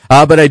Report.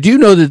 But I do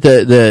know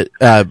that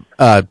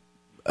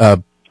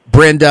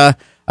Brenda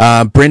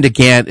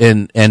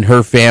Gant and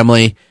her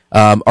family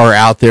are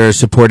out there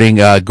supporting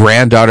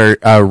granddaughter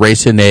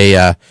racing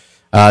a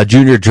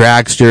junior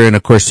dragster, and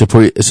of course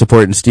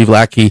supporting Steve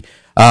Lackey.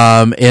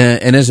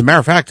 And as a matter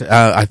of fact,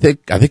 I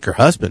think her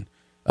husband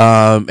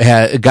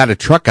got a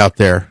truck out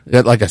there,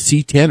 like a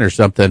C10 or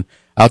something,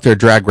 out there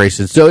drag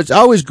racing. So it's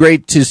always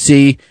great to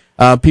see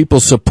people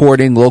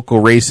supporting local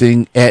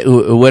racing,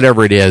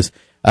 whatever it is.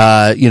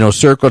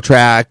 Circle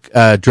track,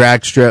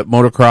 drag strip,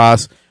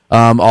 motocross,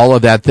 all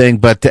of that thing.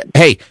 But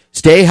hey,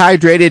 stay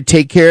hydrated,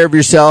 take care of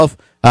yourself.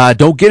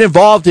 Don't get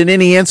involved in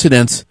any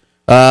incidents.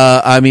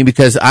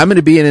 Because I'm going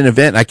to be in an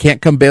event and I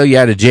can't come bail you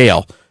out of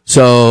jail.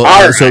 So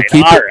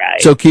keep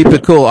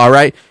it cool. All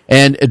right.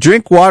 And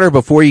drink water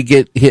before you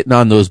get hitting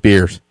on those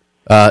beers.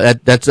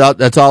 That's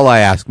all I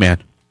ask,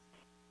 man.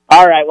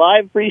 All right. Well, I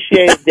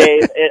appreciate it,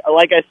 Dave.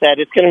 Like I said,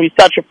 it's going to be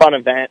such a fun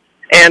event.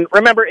 And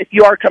remember, if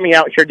you are coming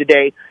out here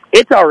today,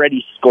 it's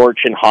already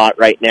scorching hot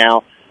right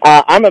now.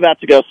 I'm about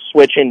to go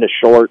switch into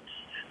shorts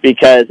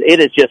because it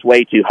is just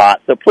way too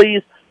hot. So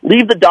please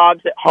leave the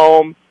dogs at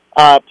home.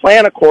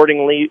 Plan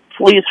accordingly.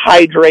 Please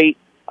hydrate,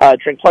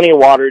 drink plenty of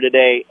water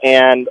today,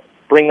 and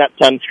bring that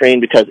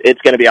sunscreen because it's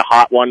going to be a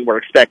hot one. We're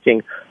expecting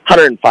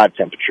 105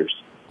 temperatures.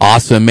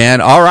 Awesome, man.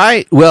 All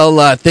right.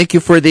 Well, thank you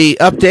for the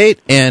update,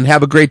 and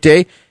have a great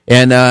day.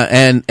 And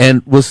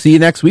we'll see you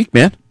next week,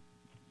 man.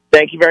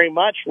 Thank you very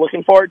much.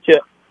 Looking forward to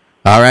it.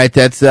 All right.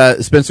 That's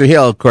Spencer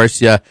Hill. Of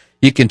course, you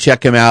can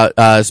check him out,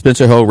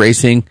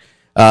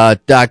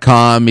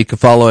 SpencerHillRacing.com. You can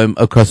follow him,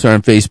 of course,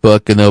 on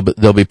Facebook, and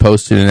they'll be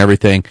posting and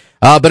everything.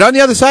 But on the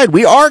other side,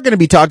 we are going to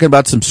be talking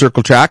about some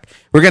Circle Track.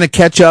 We're going to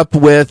catch up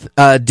with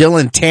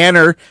Dylan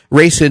Tanner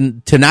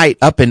racing tonight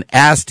up in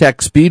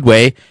Aztec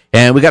Speedway,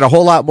 and we got a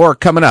whole lot more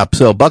coming up.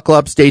 So buckle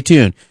up, stay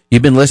tuned.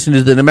 You've been listening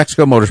to the New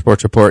Mexico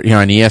Motorsports Report here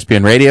on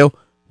ESPN Radio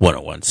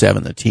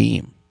 101.7 The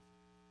Team.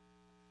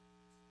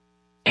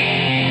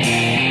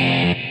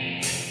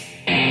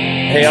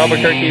 Hey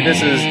Albuquerque,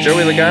 this is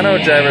Joey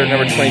Logano, driver of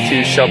number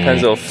 22 Shell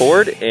Pennzoil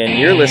Ford, and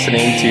you're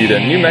listening to the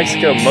New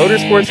Mexico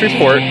Motorsports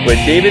Report with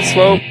David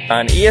Swope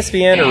on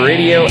ESPN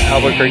Radio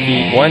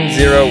Albuquerque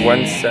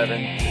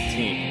 1017 The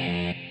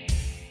Team.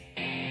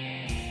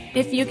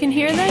 If you can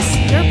hear this,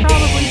 you're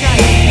probably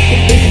driving.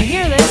 If you can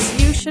hear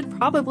this, you should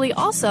probably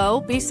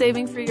also be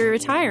saving for your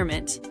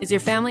retirement. Is your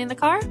family in the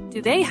car?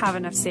 Do they have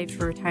enough saved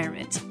for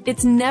retirement?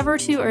 It's never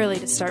too early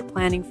to start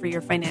planning for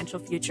your financial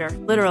future.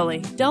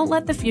 Literally, don't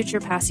let the future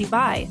pass you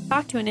by.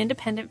 Talk to an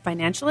independent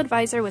financial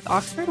advisor with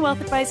Oxford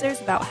Wealth Advisors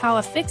about how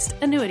a fixed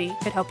annuity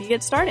could help you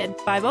get started.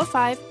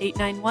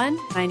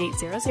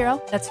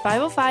 505-891-9800. That's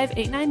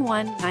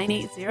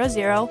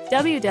 505-891-9800.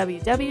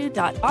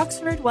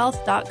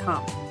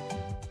 www.oxfordwealth.com.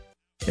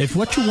 If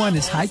what you want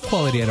is high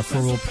quality at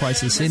affordable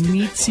prices and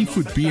need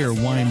seafood, beer,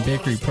 wine,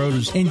 bakery,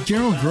 produce, and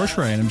general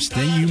grocery items,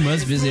 then you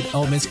must visit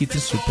El Mezquite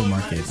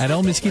Supermarket. At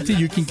El Mezquite,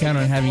 you can count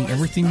on having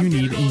everything you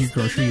need in your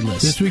grocery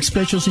list. This week's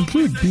specials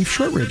include beef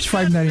short ribs,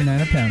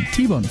 $5.99 a pound,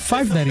 T-bone,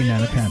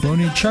 $5.99 a pound,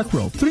 bone-in chuck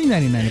roll,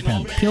 $3.99 a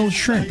pound, peeled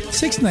shrimp,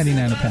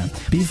 $6.99 a pound,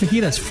 beef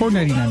fajitas,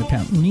 $4.99 a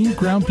pound, lean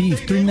ground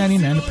beef,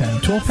 $3.99 a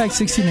pound, 12-pack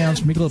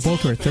 16-ounce Michelob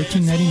Ultra,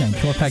 $13.99,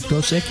 12-pack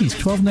Dos Equis,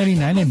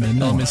 $12.99, and many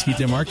more. El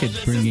Mezquite Market,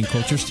 bringing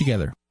cultures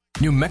together.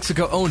 New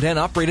Mexico owned and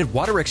operated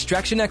water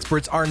extraction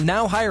experts are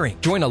now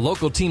hiring. Join a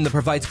local team that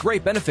provides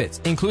great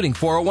benefits, including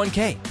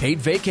 401k, paid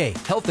vacay,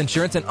 health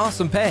insurance, and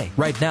awesome pay.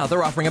 Right now,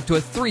 they're offering up to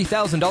a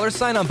 $3,000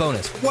 sign-on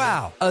bonus.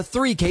 Wow! A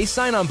 $3K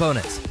sign-on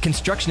bonus.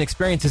 Construction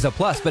experience is a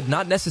plus, but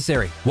not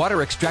necessary.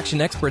 Water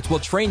extraction experts will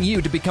train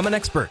you to become an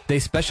expert. They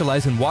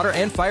specialize in water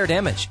and fire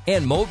damage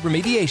and mold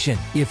remediation.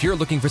 If you're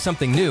looking for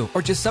something new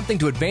or just something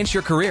to advance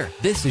your career,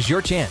 this is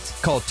your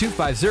chance. Call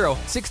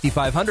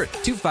 250-6500,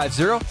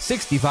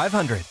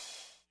 250-6500.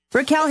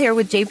 Raquel here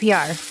with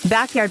JPR.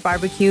 Backyard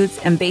barbecues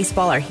and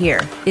baseball are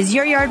here. Is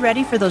your yard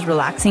ready for those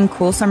relaxing,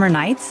 cool summer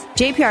nights?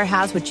 JPR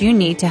has what you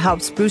need to help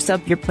spruce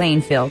up your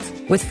playing field.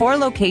 With 4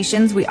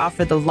 locations, we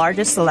offer the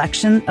largest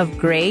selection of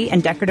gray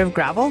and decorative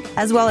gravel,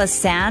 as well as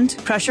sand,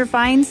 crusher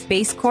fines,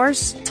 base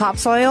course,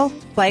 topsoil,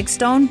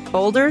 flagstone,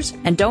 boulders,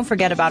 and don't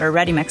forget about our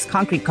Ready-Mix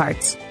concrete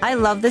carts. I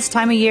love this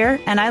time of year,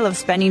 and I love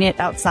spending it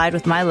outside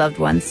with my loved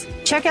ones.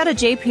 Check out a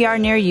JPR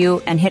near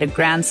you and hit a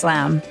grand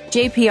slam.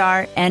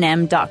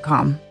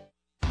 JPRNM.com.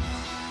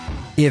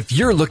 If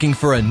you're looking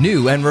for a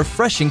new and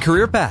refreshing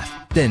career path,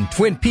 then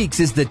Twin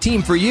Peaks is the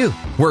team for you.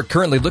 We're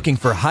currently looking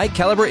for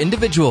high-caliber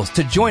individuals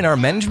to join our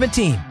management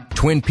team.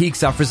 Twin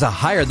Peaks offers a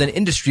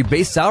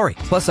higher-than-industry-based salary,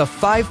 plus a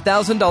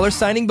 $5,000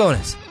 signing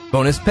bonus,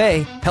 bonus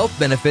pay, health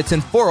benefits,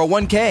 and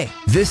 401k.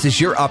 This is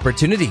your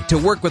opportunity to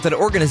work with an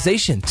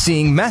organization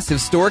seeing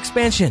massive store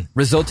expansion,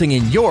 resulting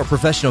in your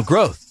professional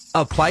growth.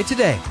 Apply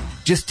today.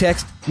 Just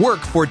text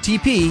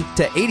WORK4TP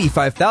to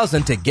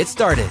 85,000 to get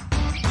started.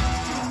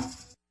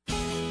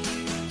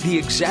 The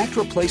exact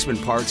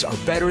replacement parts are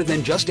better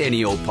than just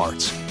any old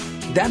parts.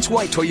 That's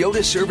why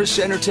Toyota Service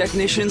Center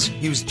technicians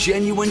use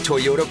genuine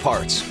Toyota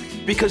parts,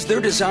 because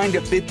they're designed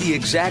to fit the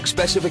exact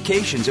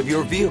specifications of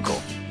your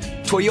vehicle.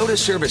 Toyota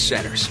Service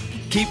Centers.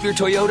 Keep your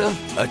Toyota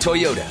a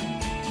Toyota.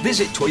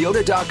 Visit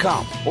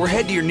Toyota.com or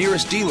head to your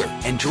nearest dealer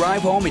and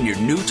drive home in your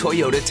new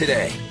Toyota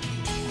today.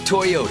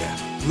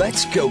 Toyota.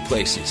 Let's go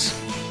places.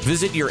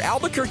 Visit your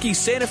Albuquerque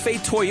Santa Fe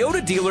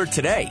Toyota dealer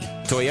today.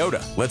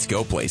 Toyota. Let's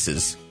go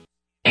places.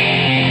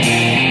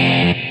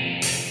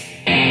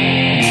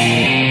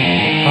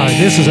 Hi,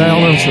 this is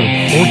Al Unser,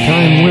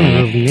 4-time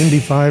winner of the Indy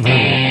 500,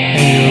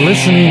 and you're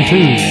listening to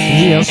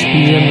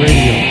ESPN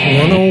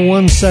Radio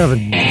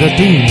 1017, The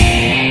Team.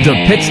 The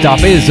pit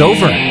stop is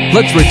over.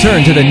 Let's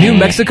return to the New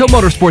Mexico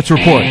Motorsports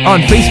Report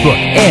on Facebook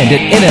and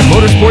at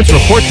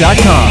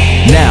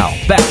nmmotorsportsreport.com. Now,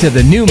 back to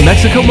the New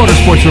Mexico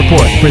Motorsports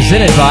Report,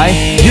 presented by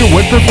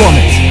Yearwood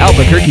Performance,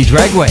 Albuquerque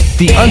Dragway,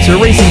 the Unser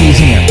Racing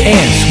Museum,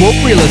 and Swope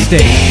Real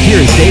Estate.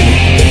 Here's David.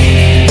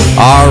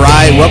 All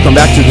right, welcome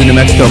back to the New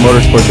Mexico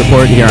Motorsports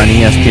Report here on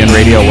ESPN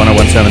Radio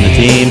 1017 The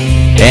Team.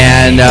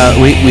 And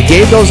we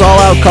gave those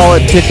all-out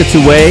call-it tickets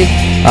away.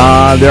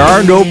 There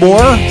are no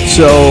more,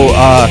 so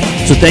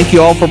thank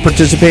you all for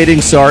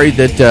participating. Sorry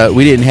that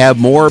we didn't have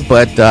more,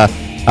 but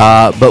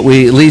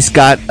we at least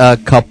got a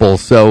couple.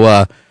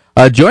 So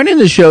joining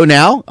the show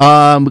now,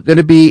 going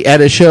to be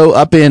at a show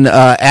up in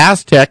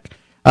Aztec,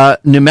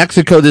 New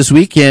Mexico this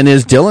weekend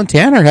is Dylan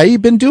Tanner. How you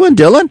been doing,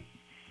 Dylan?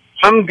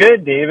 I'm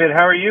good, David.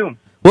 How are you?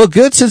 Well,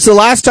 good. Since the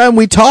last time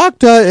we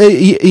talked,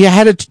 you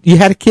had a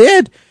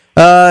kid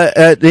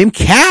named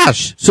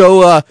Cash.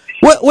 So,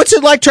 what's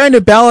it like trying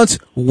to balance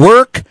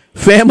work,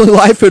 family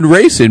life, and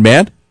racing,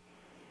 man?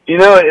 You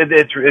know,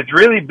 it's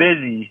really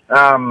busy.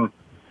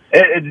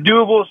 It's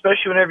doable,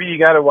 especially whenever you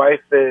got a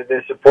wife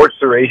that supports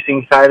the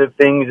racing side of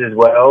things as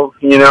well.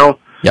 You know.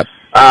 Yep.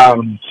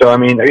 So, I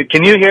mean,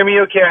 can you hear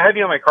me okay? I have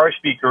you on my car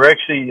speaker.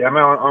 Actually, I'm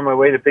on my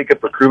way to pick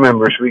up a crew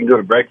member so we can go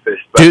to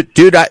breakfast. But...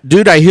 Dude,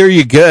 I hear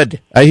you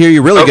good. I hear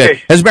you really good.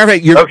 As a matter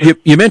of fact,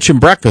 you mentioned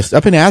breakfast.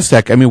 Up in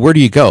Aztec, I mean, where do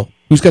you go?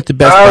 Who's got the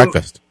best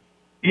breakfast?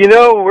 You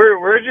know,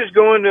 we're just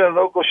going to a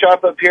local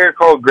shop up here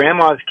called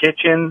Grandma's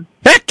Kitchen.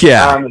 Heck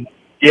yeah!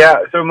 Yeah,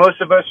 so most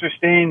of us are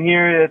staying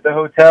here at the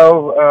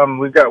hotel.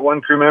 We've got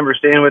one crew member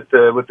staying with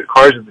the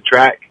cars at the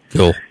track.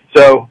 Cool.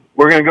 So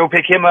we're going to go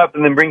pick him up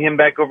and then bring him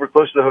back over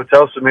close to the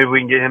hotel so maybe we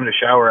can get him to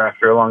shower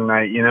after a long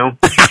night, you know?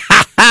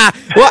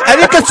 Well, I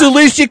think that's the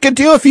least you can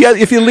do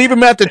if you leave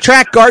him at the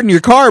track guarding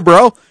your car,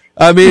 bro.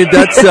 I mean,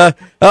 that's,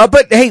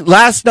 but hey,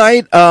 last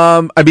night,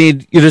 I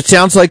mean, it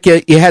sounds like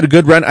you had a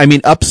good run. I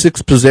mean, up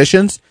 6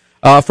 positions,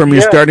 from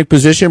your starting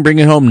position,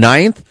 bringing home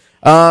 9th.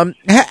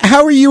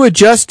 How are you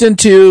adjusting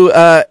to,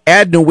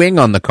 adding a wing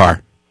on the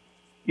car?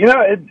 You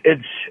know,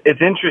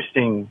 it's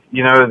interesting.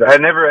 You know, I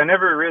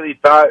never really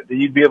thought that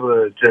you'd be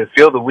able to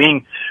feel the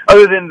wing,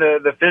 other than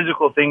the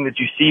physical thing that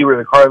you see where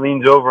the car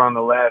leans over on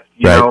the left.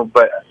 You know,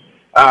 but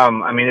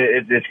I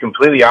mean, it's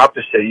completely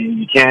opposite.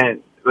 You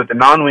can't. the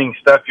non-wing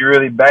stuff, you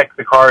really back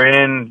the car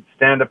in,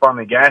 stand up on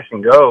the gas,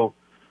 and go.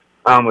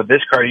 With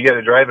this car, you got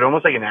to drive it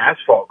almost like an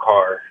asphalt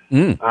car.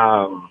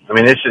 I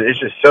mean, it's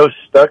just so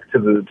stuck to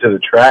the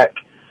track.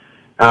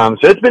 So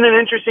it's been an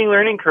interesting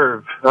learning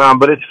curve,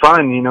 but it's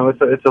fun. You know,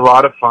 it's a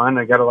lot of fun.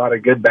 I got a lot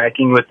of good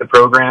backing with the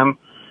program.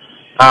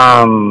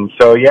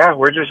 So yeah,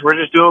 we're just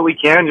doing what we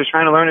can, just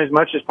trying to learn as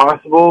much as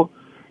possible.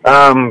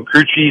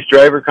 Crew chief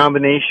driver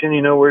combination,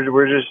 you know,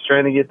 we're just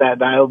trying to get that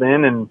dialed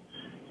in, and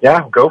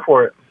yeah, go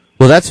for it.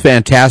 Well, that's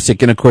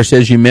fantastic. And of course,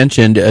 as you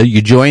mentioned,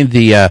 you joined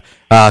the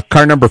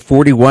car number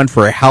 41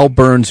 for Hal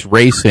Burns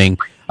Racing,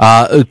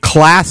 a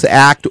class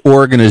act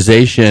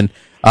organization.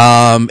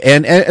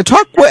 And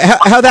talk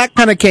how that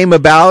kind of came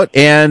about,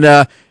 and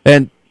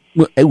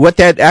what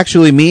that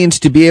actually means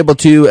to be able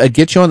to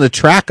get you on the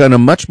track on a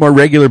much more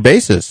regular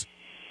basis.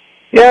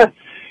 Yeah,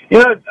 you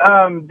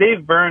know,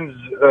 Dave Burns,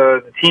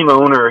 the team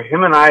owner,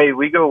 him and I,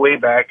 we go way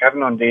back. I've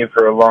known Dave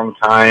for a long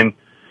time.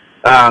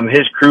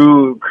 His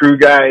crew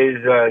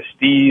guys,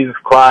 Steve,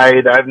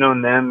 Clyde, I've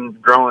known them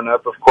growing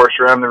up, of course,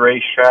 around the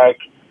racetrack.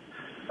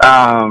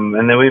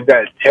 And then we've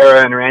got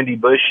Tara and Randy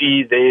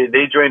Bushy.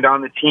 They joined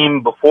on the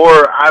team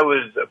before I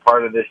was a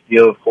part of this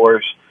deal, of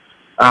course.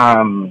 So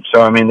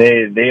I mean,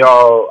 we're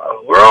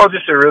all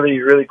just a really,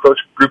 really close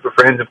group of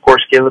friends. Of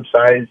course, Caleb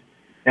Size,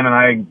 him and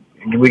I,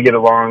 we get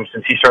along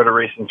since he started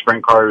racing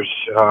sprint cars.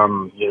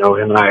 You know,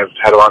 him and I have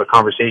had a lot of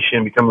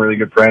conversation, become really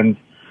good friends.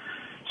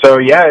 So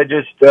yeah, it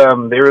just,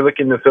 they were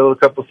looking to fill a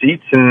couple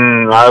seats,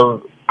 and I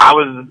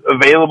was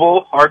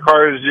available. Our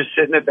car is just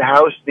sitting at the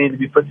house, needed to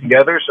be put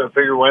together, so I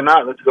figured, why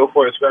not? Let's go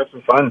for it. Let's go have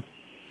some fun.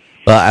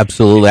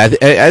 Absolutely.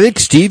 I think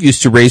Steve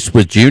used to race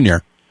with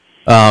Junior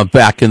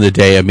back in the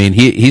day. I mean,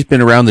 he's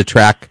been around the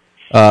track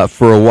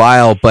for a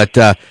while, but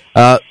on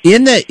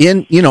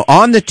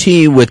the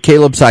team with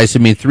Caleb Sice, I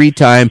mean,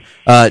 3-time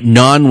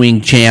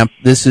non-wing champ.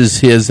 This is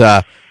his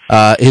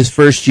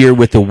first year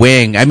with the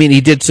wing. I mean,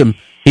 he did some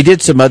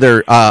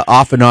other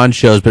off and on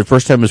shows, but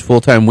first time was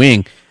full-time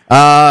wing.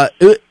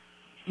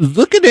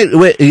 Looking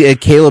at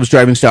Caleb's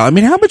driving style, I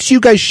mean, how much do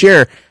you guys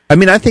share? I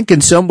mean, I think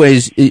in some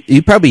ways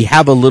you probably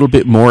have a little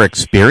bit more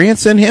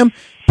experience than him,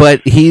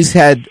 but he's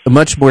had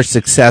much more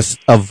success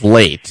of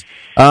late.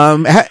 How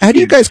do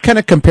you guys kind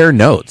of compare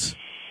notes?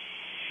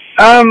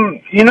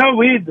 You know,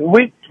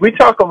 we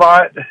talk a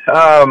lot.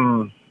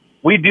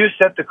 We do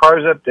set the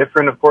cars up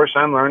different. Of course,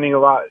 I'm learning a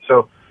lot.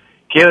 So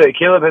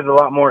Caleb has a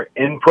lot more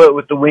input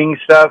with the wing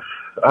stuff,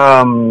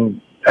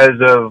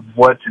 as of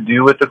what to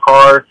do with the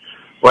car.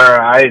 Where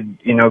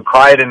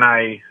Clyde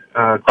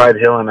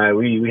Hill and I,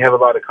 we have a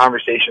lot of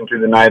conversation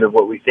through the night of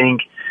what we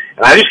think.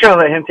 And I just kind of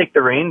let him take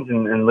the reins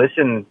and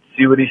listen,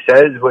 see what he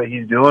says, what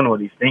he's doing,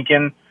 what he's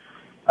thinking.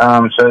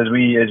 So as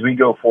we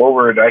go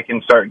forward, I can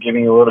start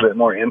giving a little bit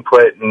more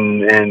input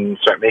and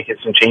start making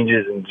some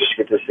changes and just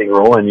get this thing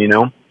rolling, you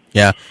know?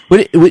 Yeah.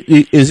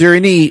 Is there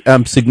any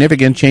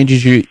significant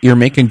changes you're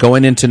making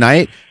going in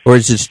tonight, or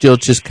is it still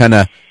just kind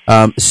of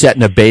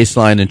setting a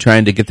baseline and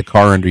trying to get the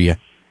car under you?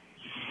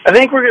 I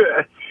think we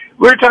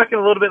were talking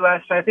a little bit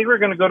last night. I think we're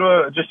going to go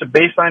to just a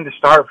baseline to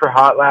start for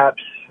hot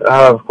laps.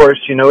 Of course,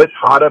 you know, it's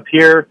hot up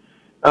here.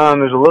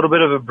 There's a little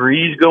bit of a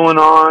breeze going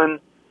on.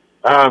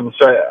 And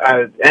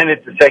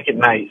it's the second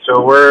night.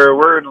 So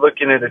we're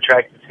looking at a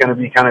track that's going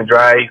to be kind of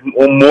dry,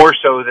 more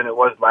so than it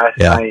was last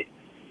night.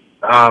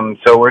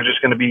 So we're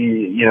just going to be,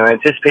 you know,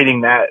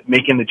 anticipating that,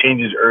 making the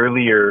changes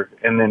earlier,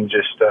 and then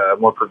just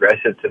more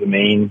progressive to the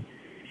main.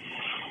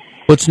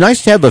 Well, it's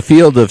nice to have a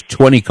field of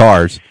 20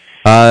 cars.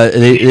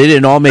 They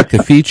didn't all make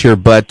the feature,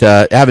 but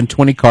having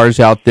 20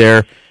 cars out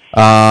there, you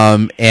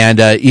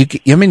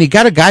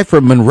got a guy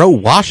from Monroe,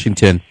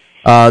 Washington,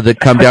 that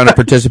come down and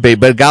participate,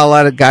 but got a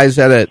lot of guys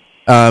out at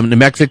New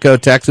Mexico,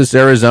 Texas,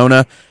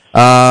 Arizona.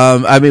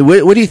 I mean,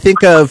 what do you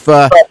think of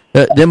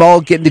them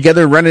all getting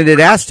together and running at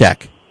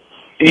Aztec?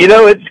 You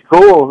know, it's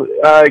cool.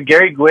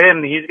 Gary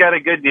Gwynn, he's got a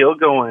good deal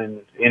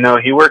going. You know,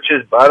 he works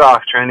his butt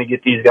off trying to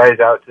get these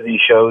guys out to these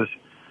shows.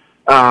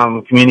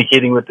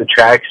 Communicating with the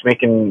tracks,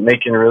 making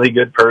really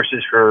good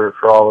purses for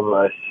all of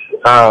us.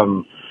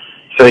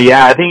 So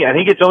yeah, I think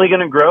it's only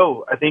going to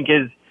grow. I think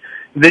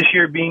this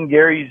year being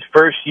Gary's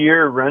first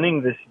year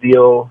running this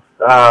deal,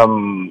 I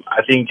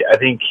think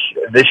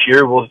this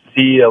year we'll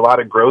see a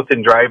lot of growth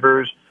in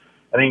drivers.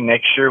 I think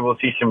next year we'll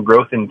see some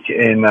growth in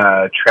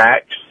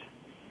tracks.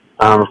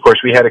 Of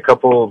course, we had a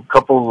couple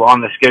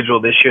on the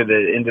schedule this year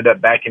that ended up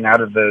backing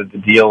out of the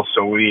deal,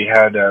 so we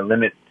had a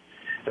limit.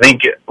 I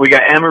think we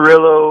got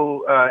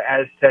Amarillo,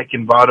 Aztec,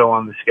 and Vado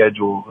on the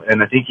schedule,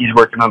 and I think he's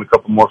working on a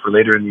couple more for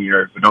later in the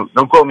year. But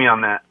don't quote me on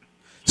that.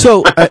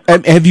 So,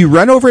 have you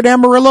run over at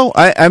Amarillo?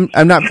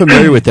 I'm not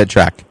familiar with that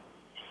track.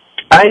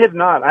 I have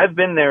not. I've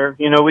been there.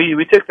 You know,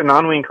 we took the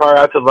non-wing car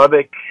out to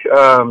Lubbock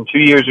 2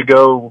 years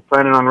ago,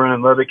 planning on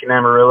running Lubbock and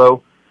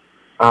Amarillo.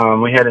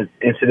 We had an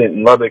incident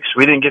in Lubbock, so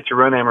we didn't get to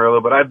run Amarillo.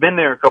 But I've been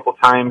there a couple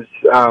times.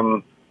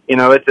 You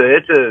know, it's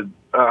a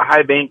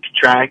high bank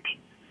track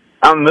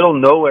out in the middle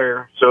of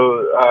nowhere,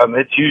 so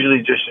it's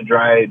usually just a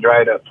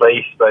dried up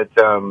place, but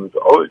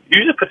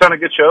usually puts on a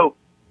good show.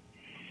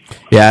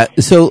 Yeah.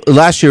 So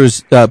last year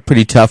was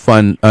pretty tough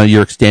on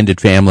your extended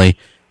family,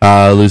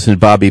 losing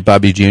Bobby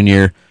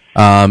Jr.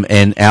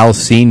 And Al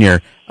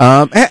Sr.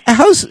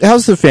 How's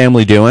the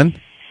family doing?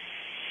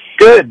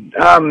 Good.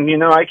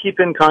 I keep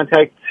in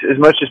contact as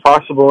much as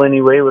possible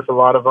anyway with a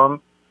lot of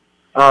them.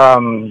 Al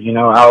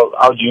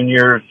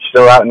Jr.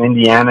 still out in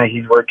Indiana.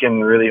 He's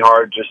working really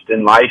hard just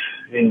in life,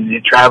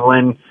 in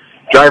traveling,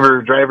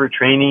 driver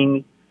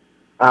training.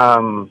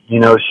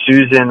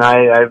 Susan,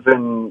 I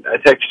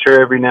text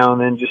her every now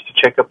and then just to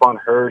check up on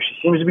her. She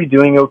seems to be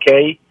doing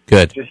okay.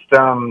 Good. Just,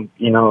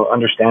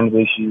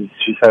 understandably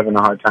she's having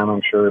a hard time,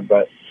 I'm sure,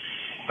 but,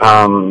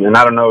 and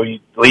I don't know,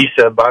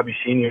 Lisa, Bobby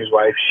Sr.'s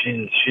wife,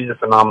 she's a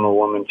phenomenal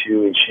woman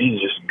too, and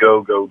she's just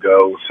go.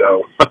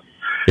 So,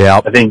 yeah,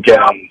 I think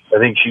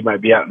she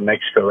might be out in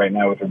Mexico right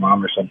now with her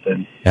mom or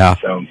something. Yeah.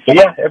 So, but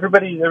yeah,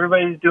 everybody's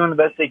doing the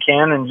best they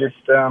can and just,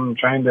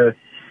 trying to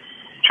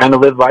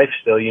live life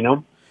still,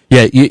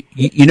 Yeah,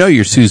 you know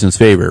you're Susan's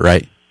favorite,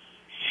 right?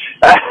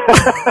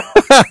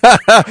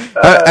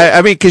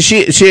 I mean, because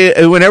she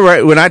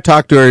when I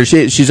talk to her,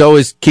 she's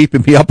always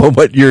keeping me up on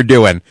what you're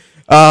doing.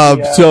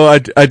 So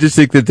I just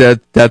think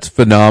that's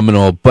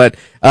phenomenal. But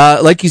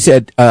like you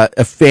said,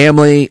 a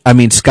family. I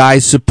mean, Sky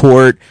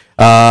support.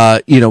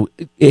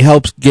 It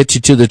helps get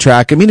you to the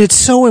track. I mean, it's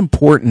so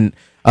important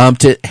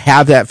to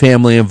have that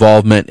family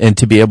involvement and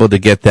to be able to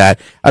get that.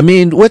 I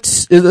mean,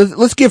 let's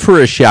give her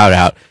a shout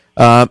out.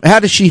 How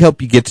does she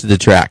help you get to the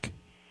track?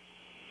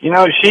 She's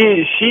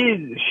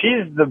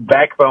the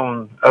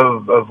backbone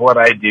of what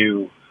I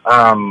do.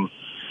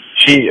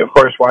 She of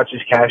course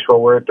watches Cash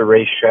while we're at the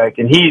racetrack,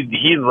 and he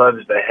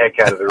loves the heck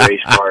out of the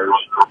race cars.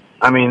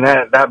 I mean,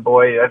 that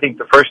boy, I think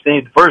the first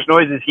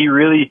noises he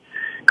really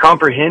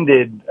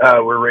comprehended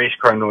were race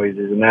car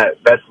noises, and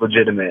that's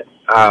legitimate.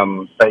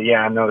 But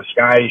yeah, no,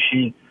 Sky,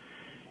 she's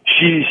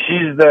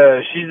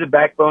the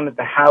backbone at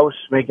the house,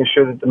 making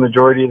sure that the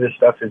majority of this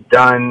stuff is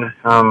done.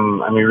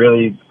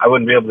 Really, I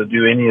wouldn't be able to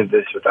do any of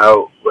this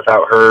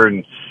without her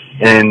and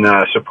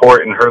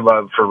support and her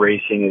love for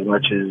racing as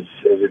much as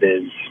it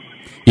is.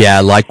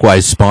 Yeah,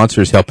 likewise,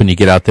 sponsors helping you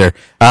get out there.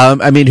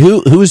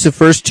 Who was the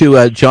first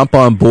to jump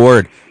on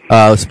board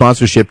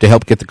sponsorship to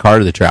help get the car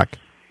to the track?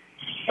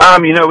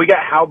 We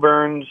got Hal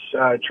Burns,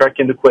 Truck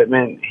and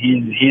Equipment.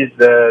 He's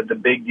the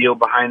big deal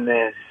behind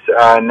this.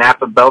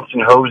 Napa Belts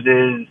and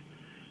Hoses,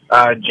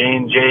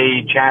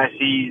 J&J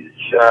Chassis,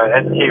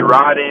 SK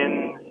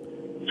Rodden,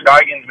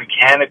 Scoggins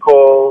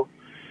Mechanical.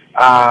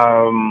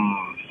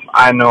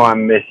 I know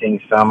I'm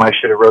missing some. I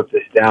should have wrote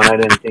this down. I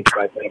didn't think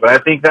about that, but I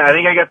think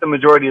I got the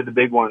majority of the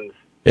big ones.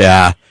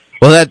 Yeah.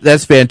 Well,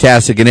 that's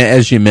fantastic. And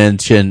as you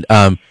mentioned,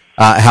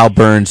 Hal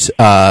Burns,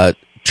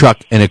 Truck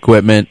and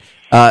Equipment.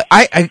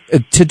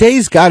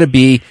 Today's got to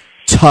be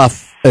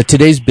tough.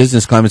 Today's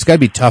business climate's got to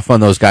be tough on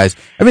those guys.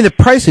 I mean, the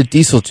price of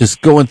diesel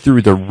just going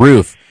through the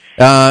roof.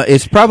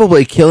 It's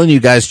probably killing you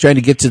guys trying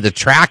to get to the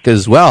track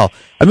as well.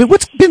 I mean,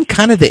 what's been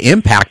kind of the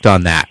impact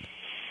on that?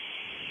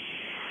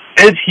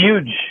 It's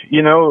huge.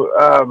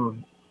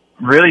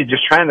 Really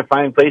just trying to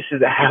find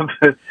places that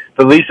have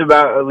the least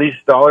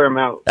dollar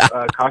amount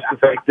cost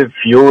effective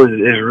fuel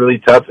is really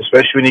tough,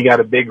 especially when you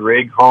got a big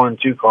rig hauling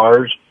two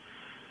cars.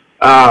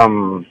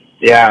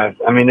 Yeah,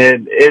 I mean,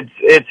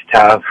 it's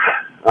tough.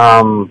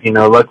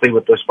 Luckily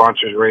with those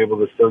sponsors, we're able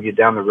to still get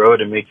down the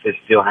road and make this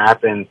deal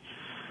happen.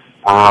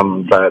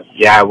 But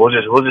yeah, we'll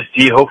just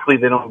see. Hopefully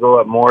they don't go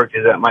up more,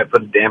 because that might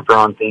put a damper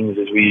on things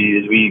as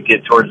we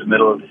get towards the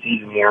middle of the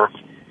season here.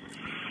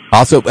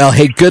 Also, well,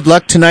 hey, good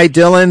luck tonight,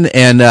 Dylan,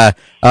 and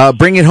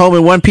bring it home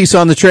in one piece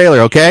on the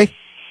trailer, okay?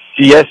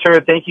 Yes, sir.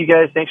 Thank you,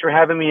 guys. Thanks for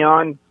having me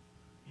on.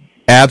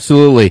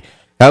 Absolutely.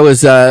 That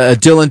was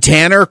Dylan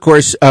Tanner, of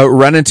course,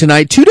 running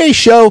tonight. 2-day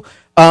show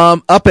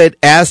up at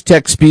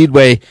Aztec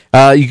Speedway.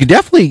 You can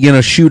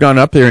definitely, shoot on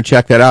up there and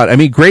check that out. I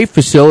mean, great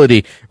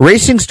facility.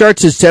 Racing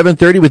starts at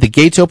 7:30 with the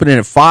gates opening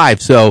at 5,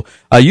 so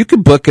you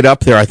can book it up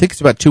there. I think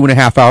it's about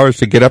 2.5 hours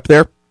to get up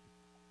there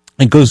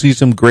and go see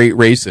some great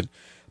racing.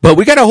 But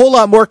we got a whole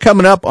lot more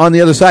coming up on the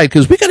other side,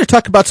 because we got to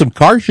talk about some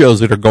car shows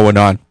that are going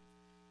on.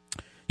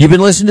 You've been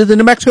listening to the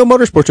New Mexico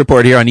Motorsports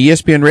Report here on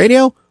ESPN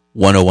Radio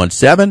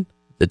 101.7,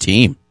 The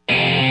Team.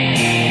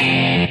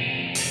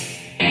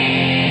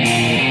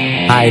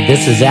 Hi,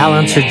 this is Al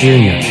Unser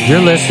Jr. You're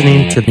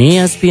listening to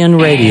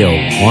ESPN Radio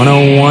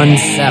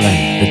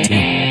 101.7, The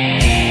Team.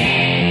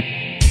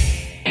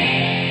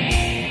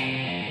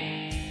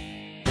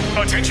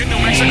 Attention New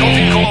Mexico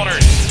vehicle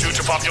owners. Due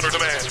to popular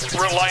demand,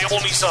 Reliable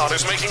Nissan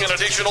is making an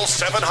additional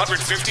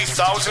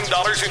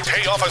 $750,000 in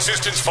payoff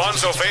assistance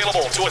funds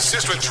available to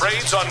assist with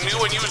trades on new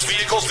and used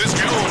vehicles this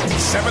June.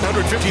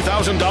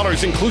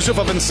 $750,000 inclusive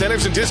of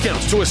incentives and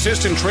discounts to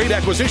assist in trade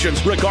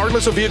acquisitions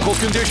regardless of vehicle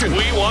condition.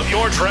 We want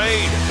your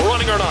trade.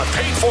 Running or not,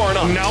 paid for or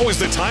not, now is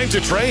the time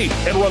to trade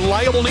at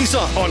Reliable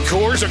Nissan on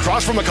Coors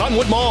across from the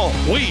Cottonwood Mall.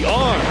 We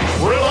are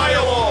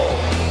reliable.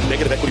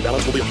 Negative equity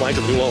balance will be applied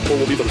to the new all or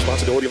will be the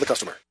responsibility of the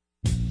customer.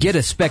 Get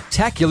a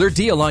spectacular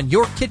deal on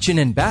your kitchen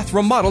and bath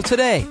remodel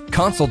today.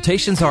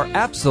 Consultations are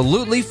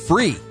absolutely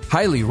free.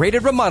 Highly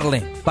rated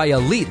remodeling by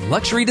Elite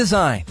Luxury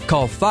Design.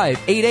 Call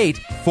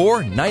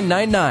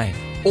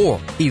 588-4999 or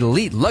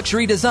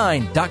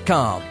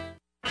EliteLuxuryDesign.com.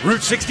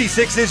 Route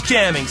 66 is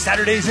jamming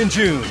Saturdays in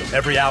June.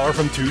 Every hour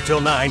from 2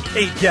 till 9,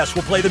 8 guests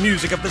will play the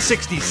music of the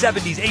 60s,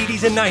 70s,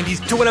 80s, and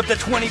 90s to win up to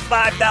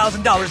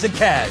 $25,000 in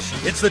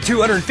cash. It's the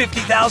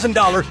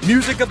 $250,000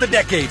 Music of the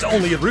Decades,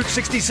 only at Route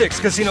 66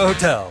 Casino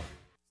Hotel.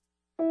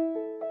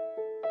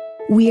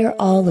 We are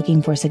all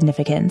looking for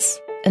significance,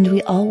 and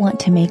we all want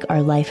to make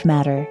our life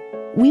matter.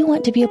 We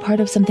want to be a part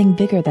of something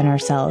bigger than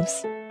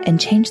ourselves and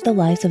change the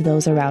lives of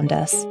those around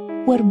us.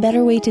 What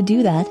better way to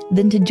do that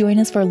than to join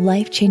us for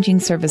life-changing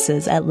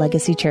services at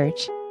Legacy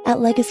Church? At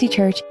Legacy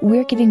Church,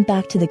 we're giving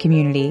back to the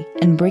community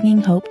and bringing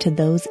hope to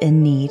those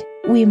in need.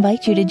 We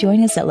invite you to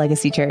join us at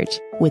Legacy Church.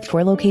 With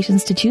 4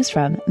 locations to choose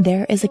from,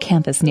 there is a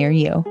campus near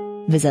you.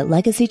 Visit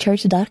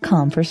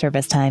legacychurch.com for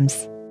service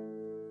times.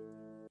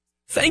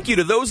 Thank you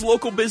to those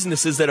local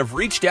businesses that have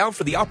reached out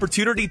for the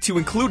opportunity to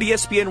include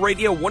ESPN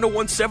Radio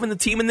 101.7 The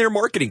Team in their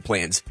marketing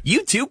plans.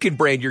 You too can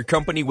brand your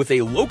company with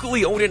a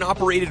locally owned and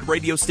operated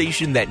radio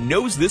station that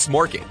knows this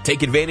market.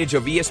 Take advantage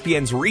of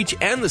ESPN's reach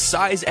and the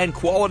size and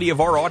quality of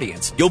our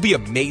audience. You'll be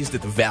amazed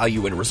at the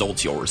value and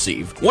results you'll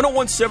receive.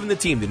 101.7 The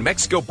Team, the New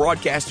Mexico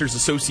Broadcasters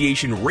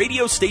Association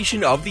Radio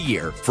Station of the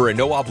Year. For a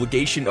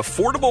no-obligation,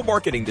 affordable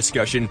marketing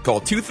discussion,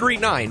 call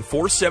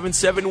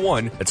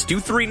 239-4771. That's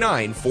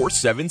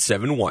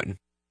 239-4771.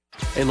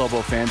 Hey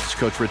Lobo fans, it's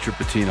Coach Richard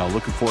Pitino.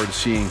 Looking forward to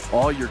seeing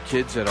all your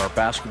kids at our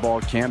basketball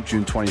camp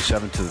June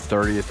 27th to the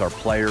 30th. Our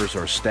players,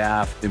 our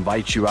staff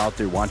invite you out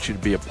there, want you to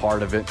be a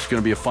part of it. It's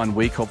going to be a fun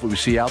week. Hopefully we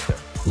see you out there.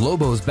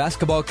 Lobos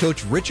basketball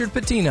coach Richard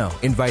Pitino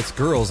invites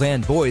girls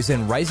and boys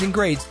in rising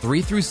grades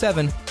 3 through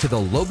 7 to the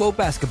Lobo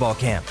basketball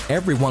camp.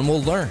 Everyone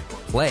will learn,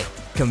 play,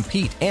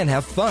 compete, and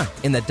have fun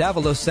in the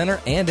Davalos Center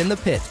and in the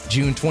pit,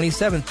 June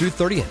 27th through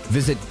 30th.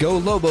 Visit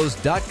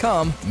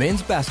GoLobos.com.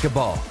 Men's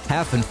basketball.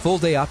 Half and full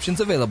day options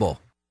available.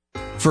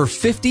 For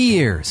 50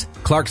 years,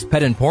 Clark's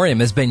Pet Emporium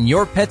has been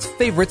your pet's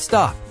favorite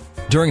stop.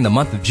 During the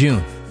month of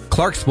June,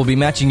 Clark's will be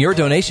matching your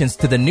donations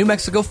to the New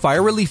Mexico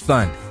Fire Relief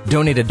Fund.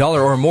 Donate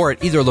 $1 or more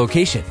at either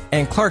location,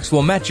 and Clark's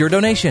will match your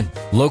donation.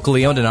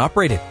 Locally owned and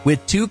operated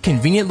with 2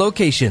 convenient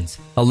locations,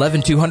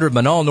 11200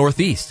 Manal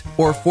Northeast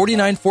or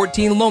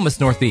 4914 Lomas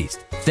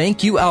Northeast.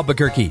 Thank you,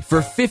 Albuquerque,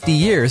 for 50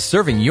 years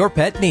serving your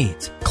pet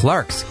needs.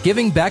 Clark's,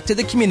 giving back to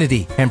the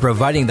community and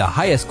providing the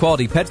highest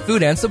quality pet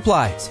food and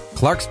supplies.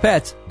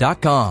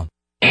 ClarksPets.com.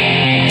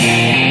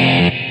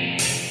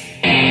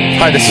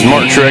 Hi, this is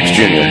Mark Truex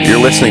Jr.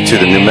 You're listening to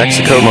the New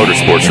Mexico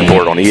Motorsports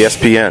Report on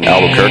ESPN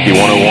Albuquerque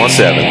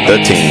 101.7,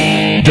 The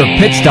Team. The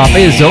pit stop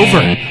is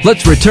over.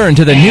 Let's return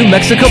to the New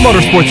Mexico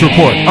Motorsports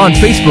Report on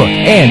Facebook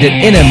and at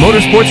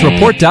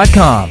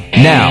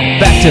nmmotorsportsreport.com. Now,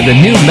 back to the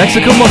New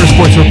Mexico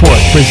Motorsports Report,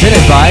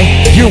 presented by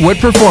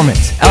Yearwood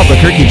Performance,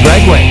 Albuquerque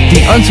Dragway,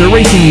 the Unser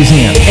Racing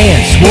Museum,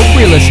 and Swope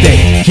Real Estate.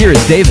 Here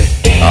is David.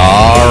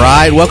 All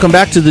right, welcome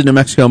back to the New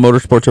Mexico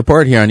Motorsports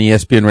Report here on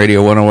ESPN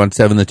Radio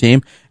 101.7 The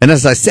Team. And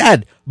as I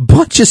said,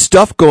 bunch of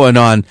stuff going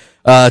on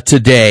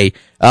today,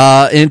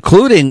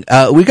 including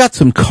we got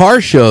some car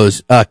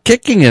shows.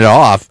 Kicking it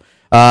off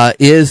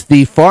is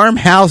the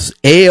Farmhouse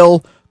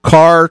Ale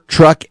Car,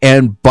 Truck,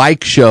 and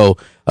Bike Show.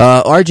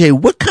 RJ,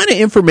 what kind of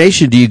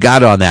information do you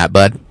got on that,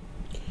 bud?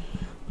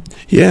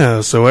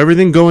 Yeah, so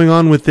everything going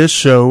on with this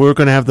show, we're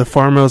going to have the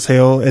Farmhouse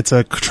Ale. It's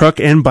a truck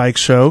and bike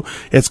show.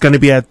 It's going to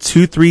be at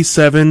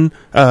 237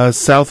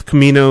 South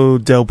Camino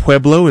del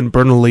Pueblo in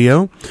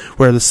Bernalillo,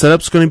 where the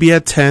setup's going to be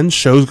at 10.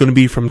 Show's going to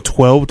be from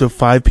 12 to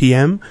 5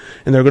 p.m.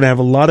 And they're going to have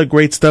a lot of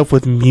great stuff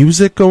with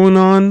music going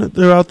on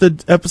throughout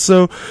the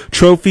episode,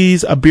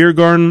 trophies, a beer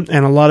garden,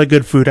 and a lot of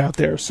good food out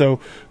there. So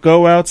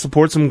go out,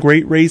 support some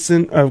great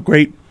racing,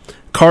 great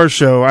car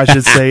show, I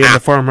should say, in the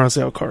Farmhouse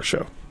Ale Car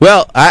Show.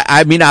 Well,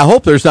 I mean, I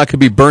hope there's not going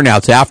to be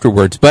burnouts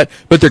afterwards, but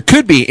there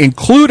could be,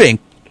 including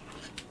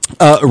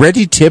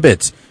Reggie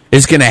Tibbetts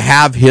is going to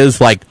have his,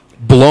 like,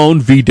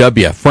 blown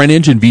VW, front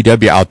engine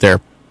VW out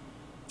there.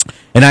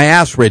 And I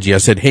asked Reggie, I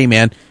said, hey,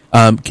 man,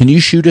 can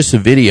you shoot us a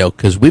video?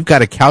 Because we've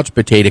got a couch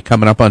potato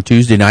coming up on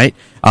Tuesday night,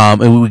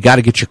 and we got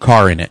to get your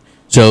car in it.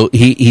 So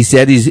he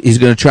said he's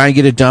going to try and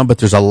get it done, but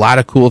there's a lot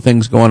of cool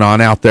things going on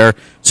out there.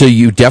 So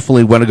you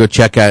definitely want to go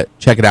check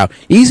it out.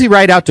 Easy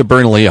ride out to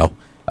Bernalillo.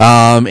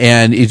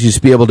 And you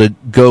just be able to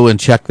go and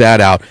check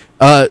that out.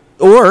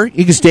 Or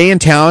you can stay in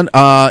town,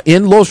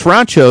 in Los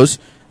Ranchos.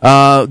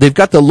 They've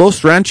got the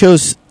Los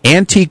Ranchos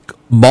Antique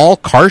Mall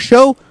Car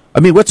Show. I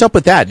mean, what's up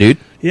with that, dude?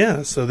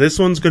 Yeah, so this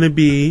one's going to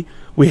be,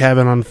 we have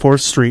it on 4th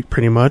Street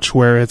pretty much,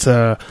 where it's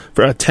for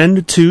a 10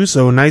 to 2,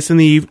 so nice in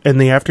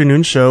the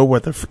afternoon show.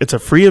 It's a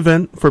free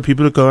event for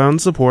people to go out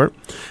and support,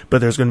 but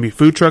there's going to be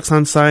food trucks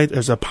on site.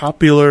 There's a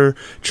popular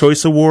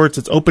choice awards.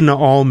 It's open to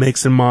all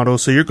makes and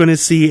models, so you're going to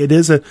see, it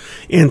is an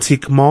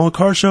antique mall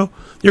car show.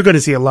 You're going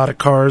to see a lot of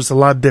cars, a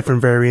lot of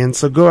different variants,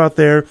 so go out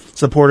there,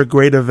 support a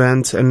great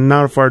event, and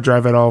not a far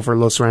drive at all for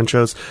Los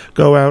Ranchos.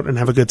 Go out and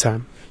have a good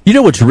time. You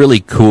know what's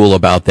really cool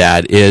about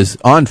that is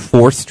on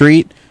 4th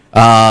Street,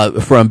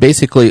 from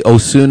basically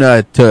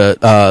Osuna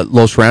to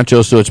Los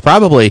Ranchos, so it's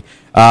probably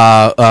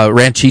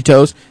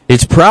Ranchitos.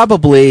 It's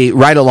probably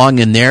right along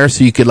in there,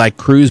 so you could like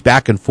cruise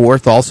back and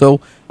forth also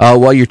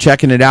while you're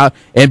checking it out.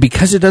 And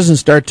because it doesn't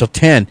start till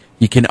 10,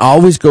 you can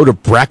always go to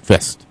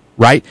breakfast.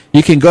 Right?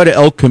 You can go to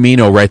El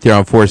Camino right there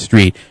on 4th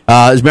Street.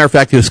 As a matter of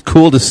fact, it was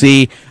cool to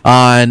see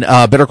on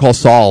Better Call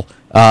Saul.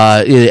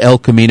 El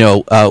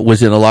Camino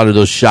was in a lot of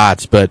those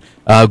shots, but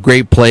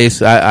great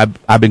place.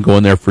 I've been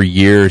going there for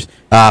years.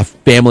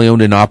 Family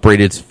owned and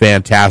operated. It's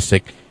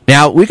fantastic.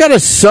 Now, we got a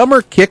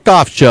summer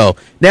kickoff show.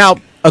 Now,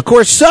 of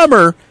course,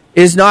 summer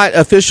is not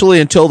officially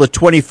until the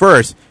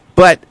 21st,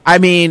 but I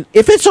mean,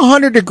 if it's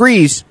 100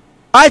 degrees,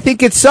 I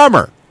think it's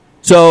summer.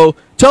 So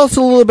tell us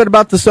a little bit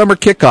about the summer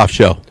kickoff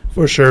show.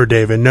 For sure,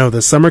 David. No,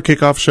 the summer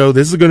kickoff show,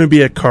 this is going to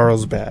be at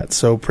Carlsbad.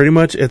 So pretty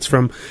much it's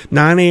from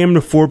 9 a.m.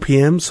 to 4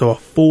 p.m., so a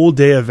full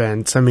day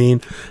event. I mean,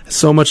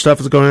 so much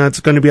stuff is going on. It's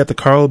going to be at the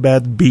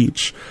Carlsbad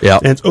Beach. Yeah.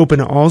 And it's open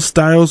to all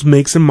styles,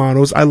 makes, and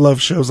models. I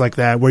love shows like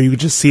that where you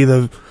just see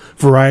the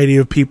variety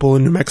of people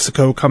in New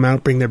Mexico come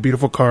out, bring their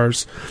beautiful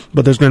cars.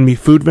 But there's going to be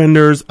food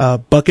vendors,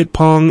 bucket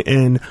pong,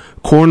 and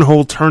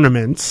cornhole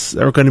tournaments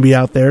are going to be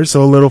out there.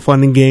 So a little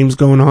fun and games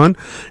going on.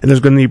 And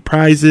there's going to be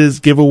prizes,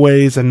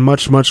 giveaways, and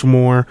much, much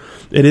more.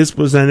 It is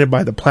presented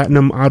by the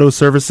Platinum Auto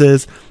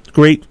Services.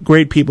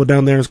 Great people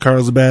down there in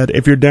Carlsbad.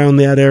 If you're down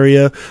that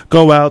area,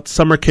 go out.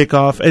 Summer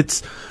kickoff.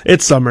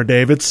 It's summer,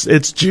 Dave.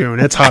 It's June.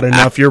 It's hot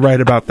enough. You're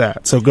right about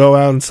that. So go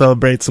out and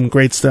celebrate some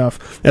great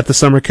stuff at the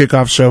summer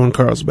kickoff show in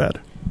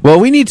Carlsbad. Well,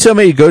 we need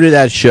somebody to go to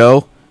that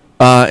show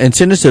and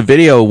send us a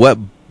video of what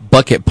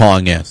bucket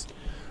pong is.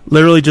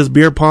 Literally just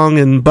beer pong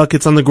and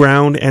buckets on the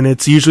ground, and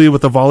it's usually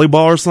with a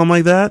volleyball or something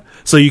like that.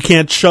 So you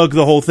can't chug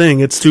the whole thing.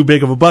 It's too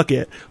big of a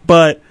bucket.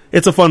 But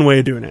it's a fun way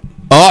of doing it.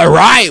 All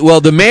right. Well,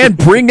 the man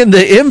bringing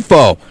the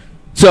info.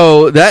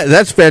 So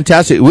that's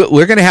fantastic.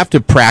 We're going to have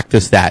to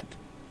practice that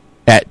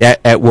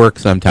at work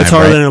sometime. It's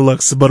harder right? than it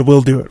looks, but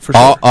we'll do it for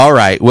sure. All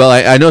right. Well,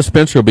 I know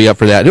Spencer will be up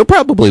for that. He'll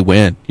probably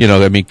win. You know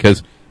what I mean?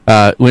 Because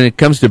when it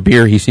comes to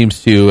beer, he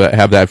seems to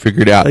have that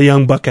figured out. A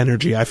young buck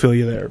energy. I feel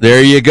you there.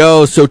 There you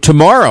go. So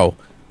tomorrow,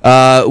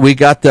 we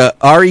got the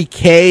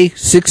REK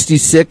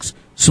 66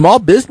 Small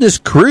Business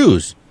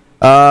Cruise.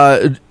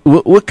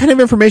 What kind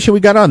of information we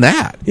got on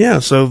that? Yeah,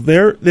 so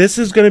this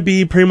is going to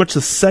be pretty much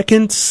the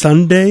second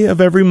Sunday of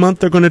every month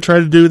they're going to try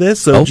to do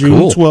this. So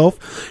June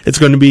 12th, it's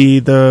going to be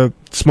the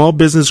Small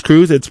Business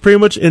Cruise. It's pretty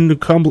much in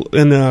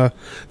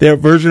their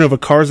version of a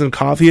Cars and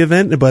Coffee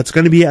event, but it's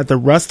going to be at the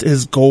Rust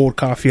is Gold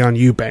Coffee on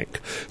Eubank.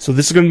 So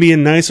this is going to be a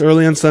nice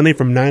early on Sunday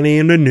from 9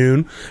 a.m. to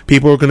noon.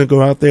 People are going to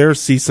go out there,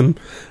 see some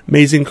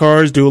amazing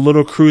cars, do a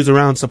little cruise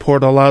around,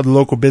 support a lot of the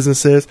local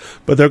businesses.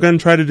 But they're going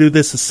to try to do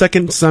this the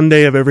second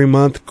Sunday of every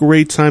month.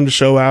 Great time to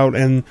show out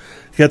and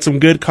get some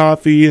good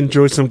coffee,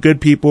 enjoy some good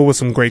people with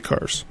some great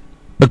cars.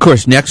 Of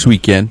course, next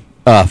weekend,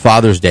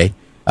 Father's Day.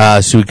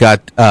 So we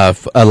got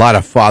a lot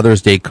of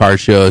Father's Day car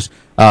shows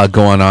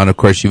going on. Of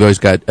course, you've always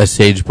got a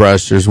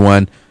Sagebrush. There's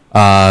one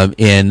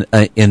in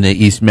the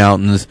East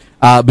Mountains.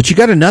 But you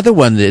got another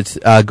one that's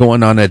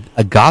going on at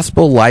a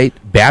Gospel Light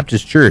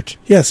Baptist Church.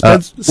 Yeah,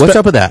 what's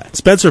up with that?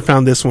 Spencer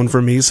found this one for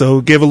me,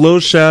 so give a little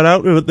shout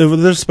out.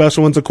 There's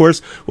special ones, of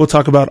course. We'll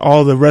talk about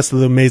all the rest of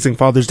the amazing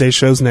Father's Day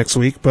shows next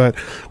week, but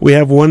we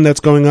have one that's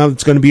going on.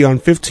 It's going to be on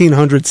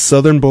 1500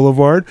 Southern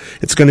Boulevard.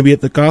 It's going to be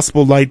at the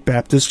Gospel Light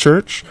Baptist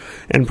Church,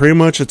 and pretty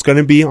much it's going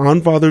to be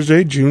on Father's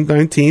Day, June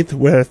 19th,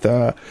 with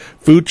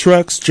food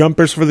trucks,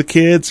 jumpers for the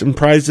kids, and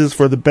prizes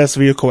for the best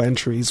vehicle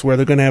entries, where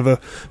they're going to have a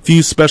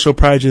few special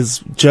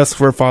prizes just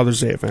for a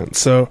Father's Day event.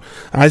 So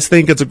I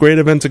think it's a great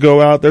event to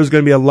go out. There's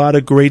going to be a lot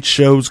of great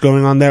shows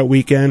going on that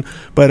weekend,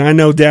 but I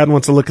know Dad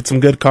wants to look at some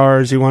good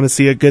cars. You want to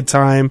see a good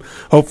time.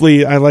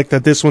 Hopefully, I like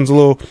that this one's a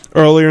little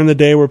earlier in the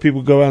day where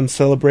people go out and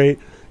celebrate,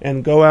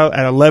 and go out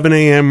at 11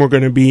 a.m. We're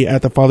going to be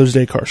at the Father's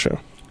Day car show.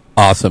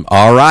 Awesome.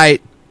 All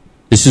right.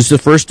 This is the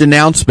first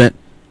announcement.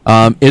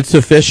 It's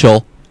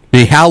official.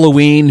 The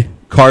Halloween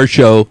car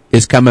show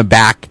is coming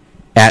back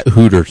at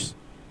Hooters.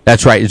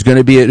 That's right. It's going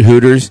to be at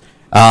Hooters.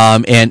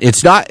 And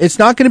it's not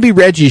going to be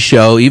Reggie's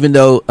show, even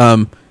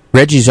though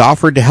Reggie's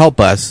offered to help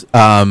us.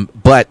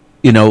 But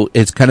you know,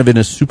 it's kind of in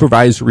a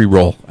supervisory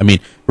role. I mean,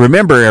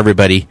 remember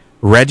everybody,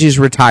 Reggie's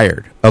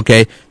retired.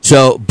 Okay,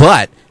 so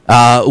but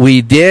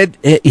he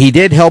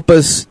did help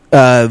us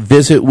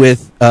visit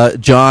with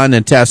John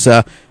and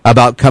Tessa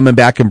about coming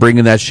back and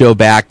bringing that show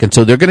back, and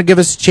so they're going to give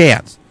us a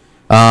chance.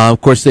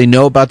 Of course, they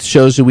know about the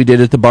shows that we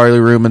did at the Barley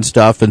Room and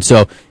stuff, and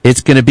so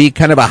it's going to be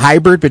kind of a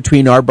hybrid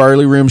between our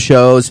Barley Room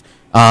shows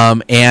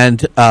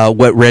and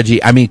what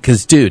Reggie. I mean,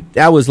 because dude,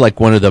 that was like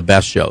one of the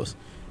best shows.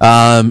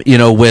 You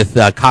know, with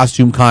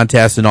costume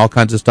contests and all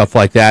kinds of stuff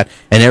like that,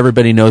 and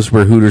everybody knows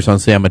where Hooters on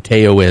San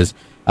Mateo is.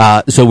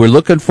 So we're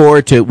looking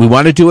forward to. We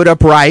want to do it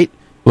upright.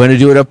 We want to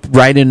do it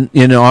upright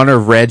in honor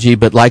of Reggie,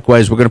 but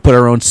likewise, we're going to put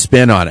our own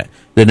spin on it.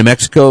 The New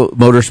Mexico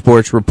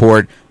Motorsports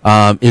Report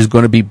is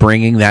going to be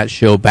bringing that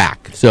show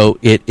back. So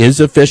it is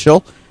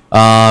official.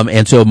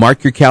 And so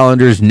mark your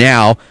calendars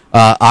now,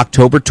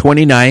 October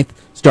 29th.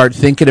 Start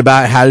thinking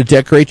about how to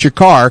decorate your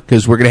car,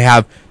 because we're going to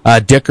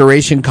have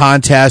decoration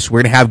contests.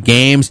 We're going to have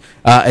games.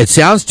 It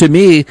sounds to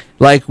me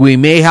like we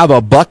may have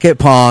a bucket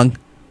pong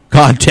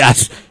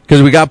contest,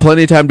 because we got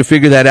plenty of time to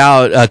figure that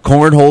out. A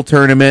cornhole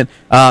tournament.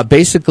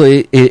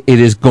 Basically, it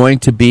is going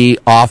to be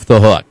off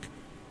the hook.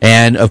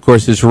 And, of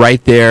course, it's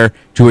right there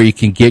to where you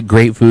can get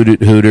great food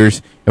at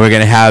Hooters. And we're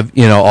going to have,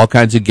 all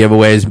kinds of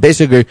giveaways.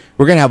 Basically,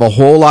 we're going to have a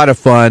whole lot of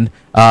fun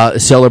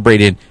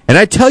celebrating. And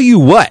I tell you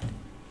what,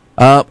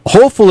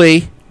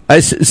 hopefully,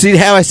 see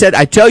how I said,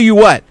 I tell you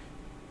what,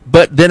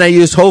 but then I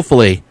used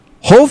hopefully.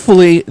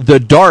 Hopefully, the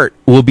Dart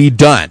will be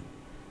done.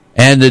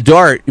 And the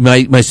Dart,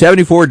 my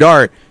 74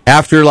 Dart,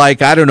 after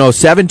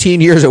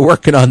 17 years of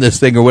working on this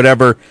thing or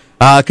whatever,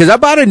 because I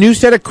bought a new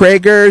set of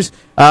Kragers,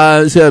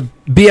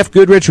 BF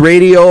Goodrich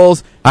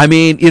radials. I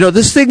mean,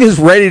 this thing is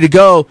ready to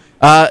go.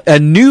 A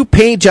new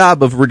paint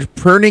job of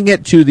returning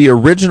it to the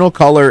original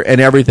color and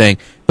everything.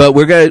 But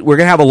we're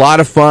gonna have a lot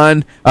of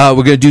fun.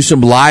 We're gonna do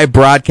some live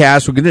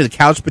broadcasts. We're gonna do the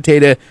Couch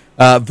Potato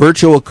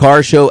virtual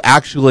car show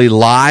actually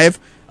live.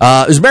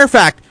 As a matter of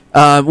fact,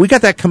 we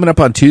got that coming up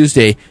on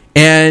Tuesday.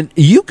 And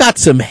you got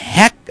some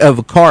heck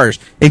of cars,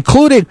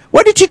 including,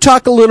 why don't you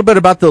talk a little bit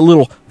about the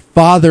little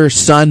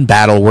father-son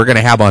battle we're going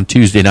to have on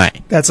Tuesday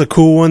night? That's a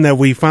cool one that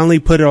we finally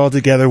put it all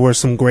together where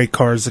some great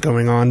cars are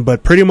going on.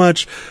 But pretty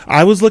much,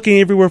 I was looking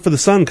everywhere for the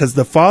son, because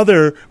the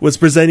father was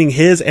presenting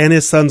his and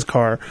his son's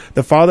car.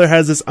 The father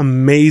has this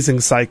amazing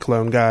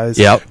Cyclone, guys.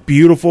 Yep.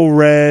 Beautiful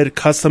red,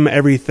 custom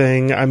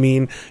everything. I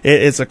mean,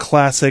 it's a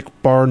classic,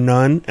 bar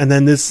none. And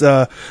then this,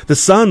 the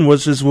son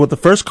was just the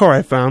first car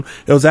I found.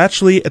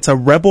 It's a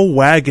Rebel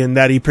wagon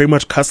that he pretty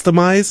much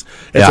customized.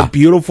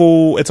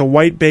 It's a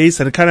white base,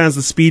 and it kind of has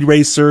the Speed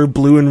Racer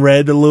blue and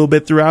red a little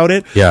bit throughout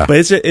it. Yeah.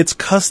 But it's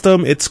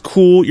custom. It's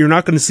cool. You're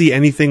not going to see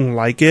anything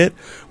like it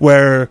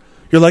where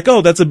you're like,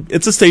 oh,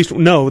 it's a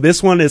station. No,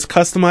 this one is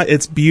customized.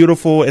 It's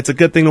beautiful. It's a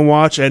good thing to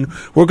watch. And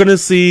we're going to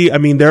see,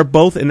 they're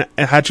both in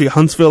actually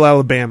Huntsville,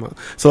 Alabama.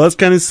 So let's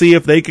kind of see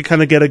if they could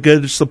kind of get a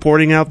good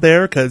supporting out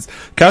there, because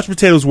Couch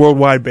Potatoes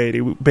worldwide,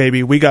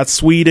 baby. We got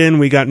Sweden.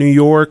 We got New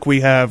York.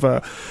 We have,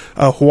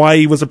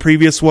 Hawaii was a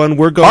previous one.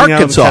 We're going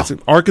Arkansas.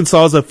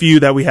 Arkansas is a few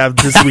that we have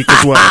this week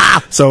as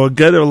well. So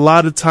a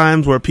lot of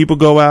times where people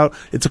go out,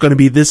 it's going to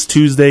be this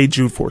Tuesday,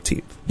 June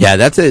 14th. Yeah,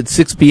 that's at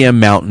 6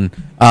 p.m. Mountain.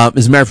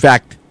 As a matter of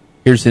fact,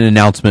 here's an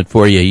announcement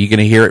for you. You're going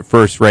to hear it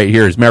first right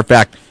here. As a matter of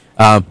fact,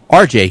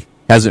 RJ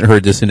hasn't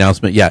heard this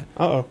announcement yet.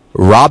 Uh-oh.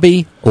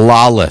 Robbie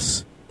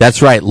Lawless.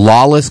 That's right.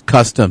 Lawless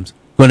Customs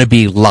going to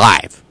be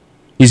live.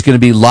 He's going to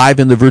be live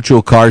in the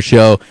virtual car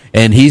show,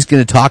 and he's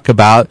going to talk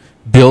about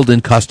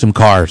building custom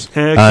cars.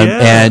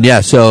 Heck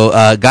yeah. So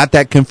got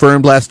that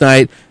confirmed last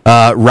night.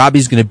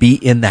 Robbie's going to be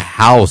in the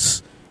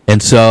house.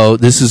 And so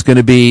this is going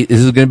to be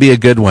a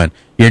good one.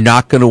 You're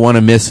not going to want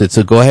to miss it.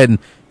 So go ahead and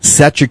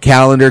set your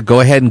calendar. Go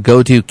ahead and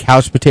go to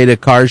Couch Potato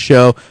Car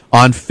Show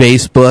on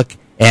Facebook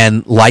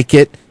and like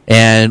it.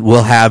 And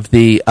we'll have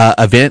the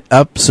event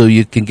up so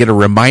you can get a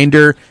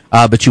reminder.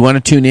 But you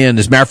want to tune in.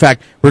 As a matter of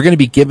fact, we're going to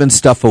be giving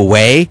stuff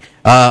away.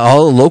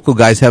 All the local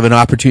guys have an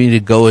opportunity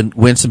to go and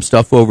win some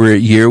stuff over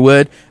at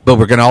Yearwood. But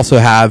we're going to also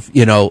have,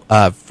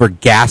 for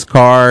gas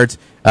cards,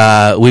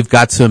 we've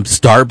got some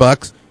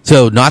Starbucks.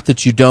 So not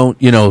that you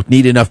don't,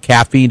 need enough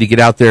caffeine to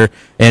get out there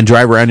and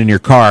drive around in your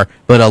car,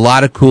 but a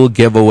lot of cool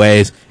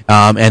giveaways.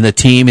 And the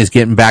team is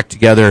getting back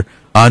together.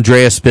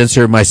 Andrea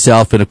Spencer,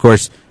 myself, and of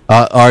course,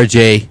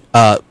 RJ,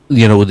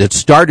 that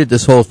started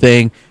this whole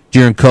thing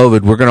during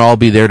COVID. We're going to all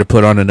be there to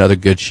put on another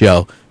good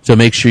show. So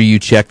make sure you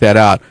check that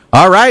out.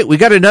 All right. We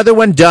got another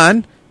one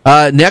done.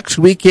 Next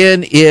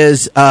weekend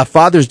is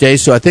Father's Day.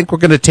 So I think we're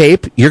going to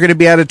tape. You're going to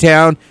be out of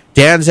town.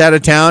 Dan's out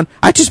of town.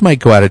 I just might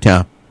go out of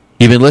town.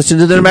 You've been listening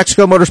to the New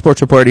Mexico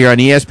Motorsports Report here on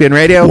ESPN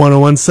Radio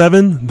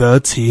 1017, The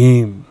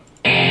Team.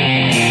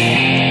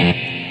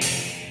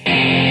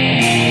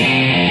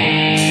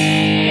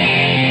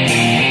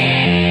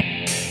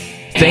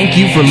 Thank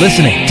you for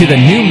listening to the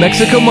New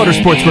Mexico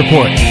Motorsports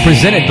Report,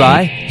 presented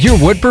by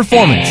Yearwood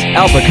Performance,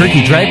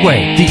 Albuquerque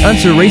Dragway, the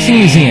Unser Racing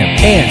Museum,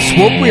 and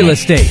Swope Real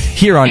Estate,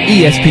 here on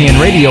ESPN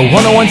Radio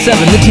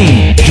 1017 The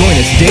Team. Join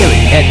us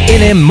daily at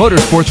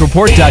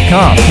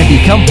nmmotorsportsreport.com and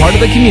become part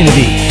of the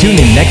community.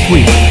 Tune in next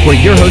week, where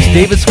your host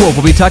David Swope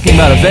will be talking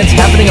about events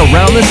happening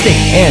around the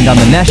state and on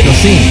the national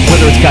scene,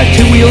 whether it's got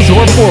 2 wheels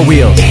or 4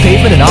 wheels,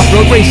 pavement and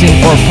off-road racing,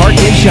 or park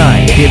and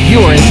shine. If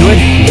you're into it,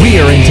 we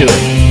are into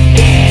it.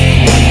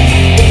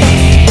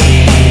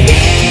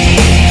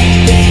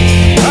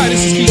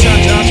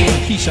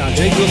 Keyshawn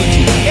J. Willard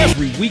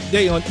every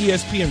weekday on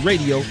ESPN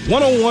Radio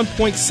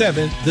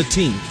 101.7 The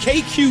Team,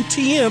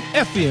 KQTM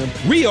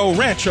FM, Rio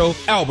Rancho,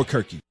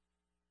 Albuquerque.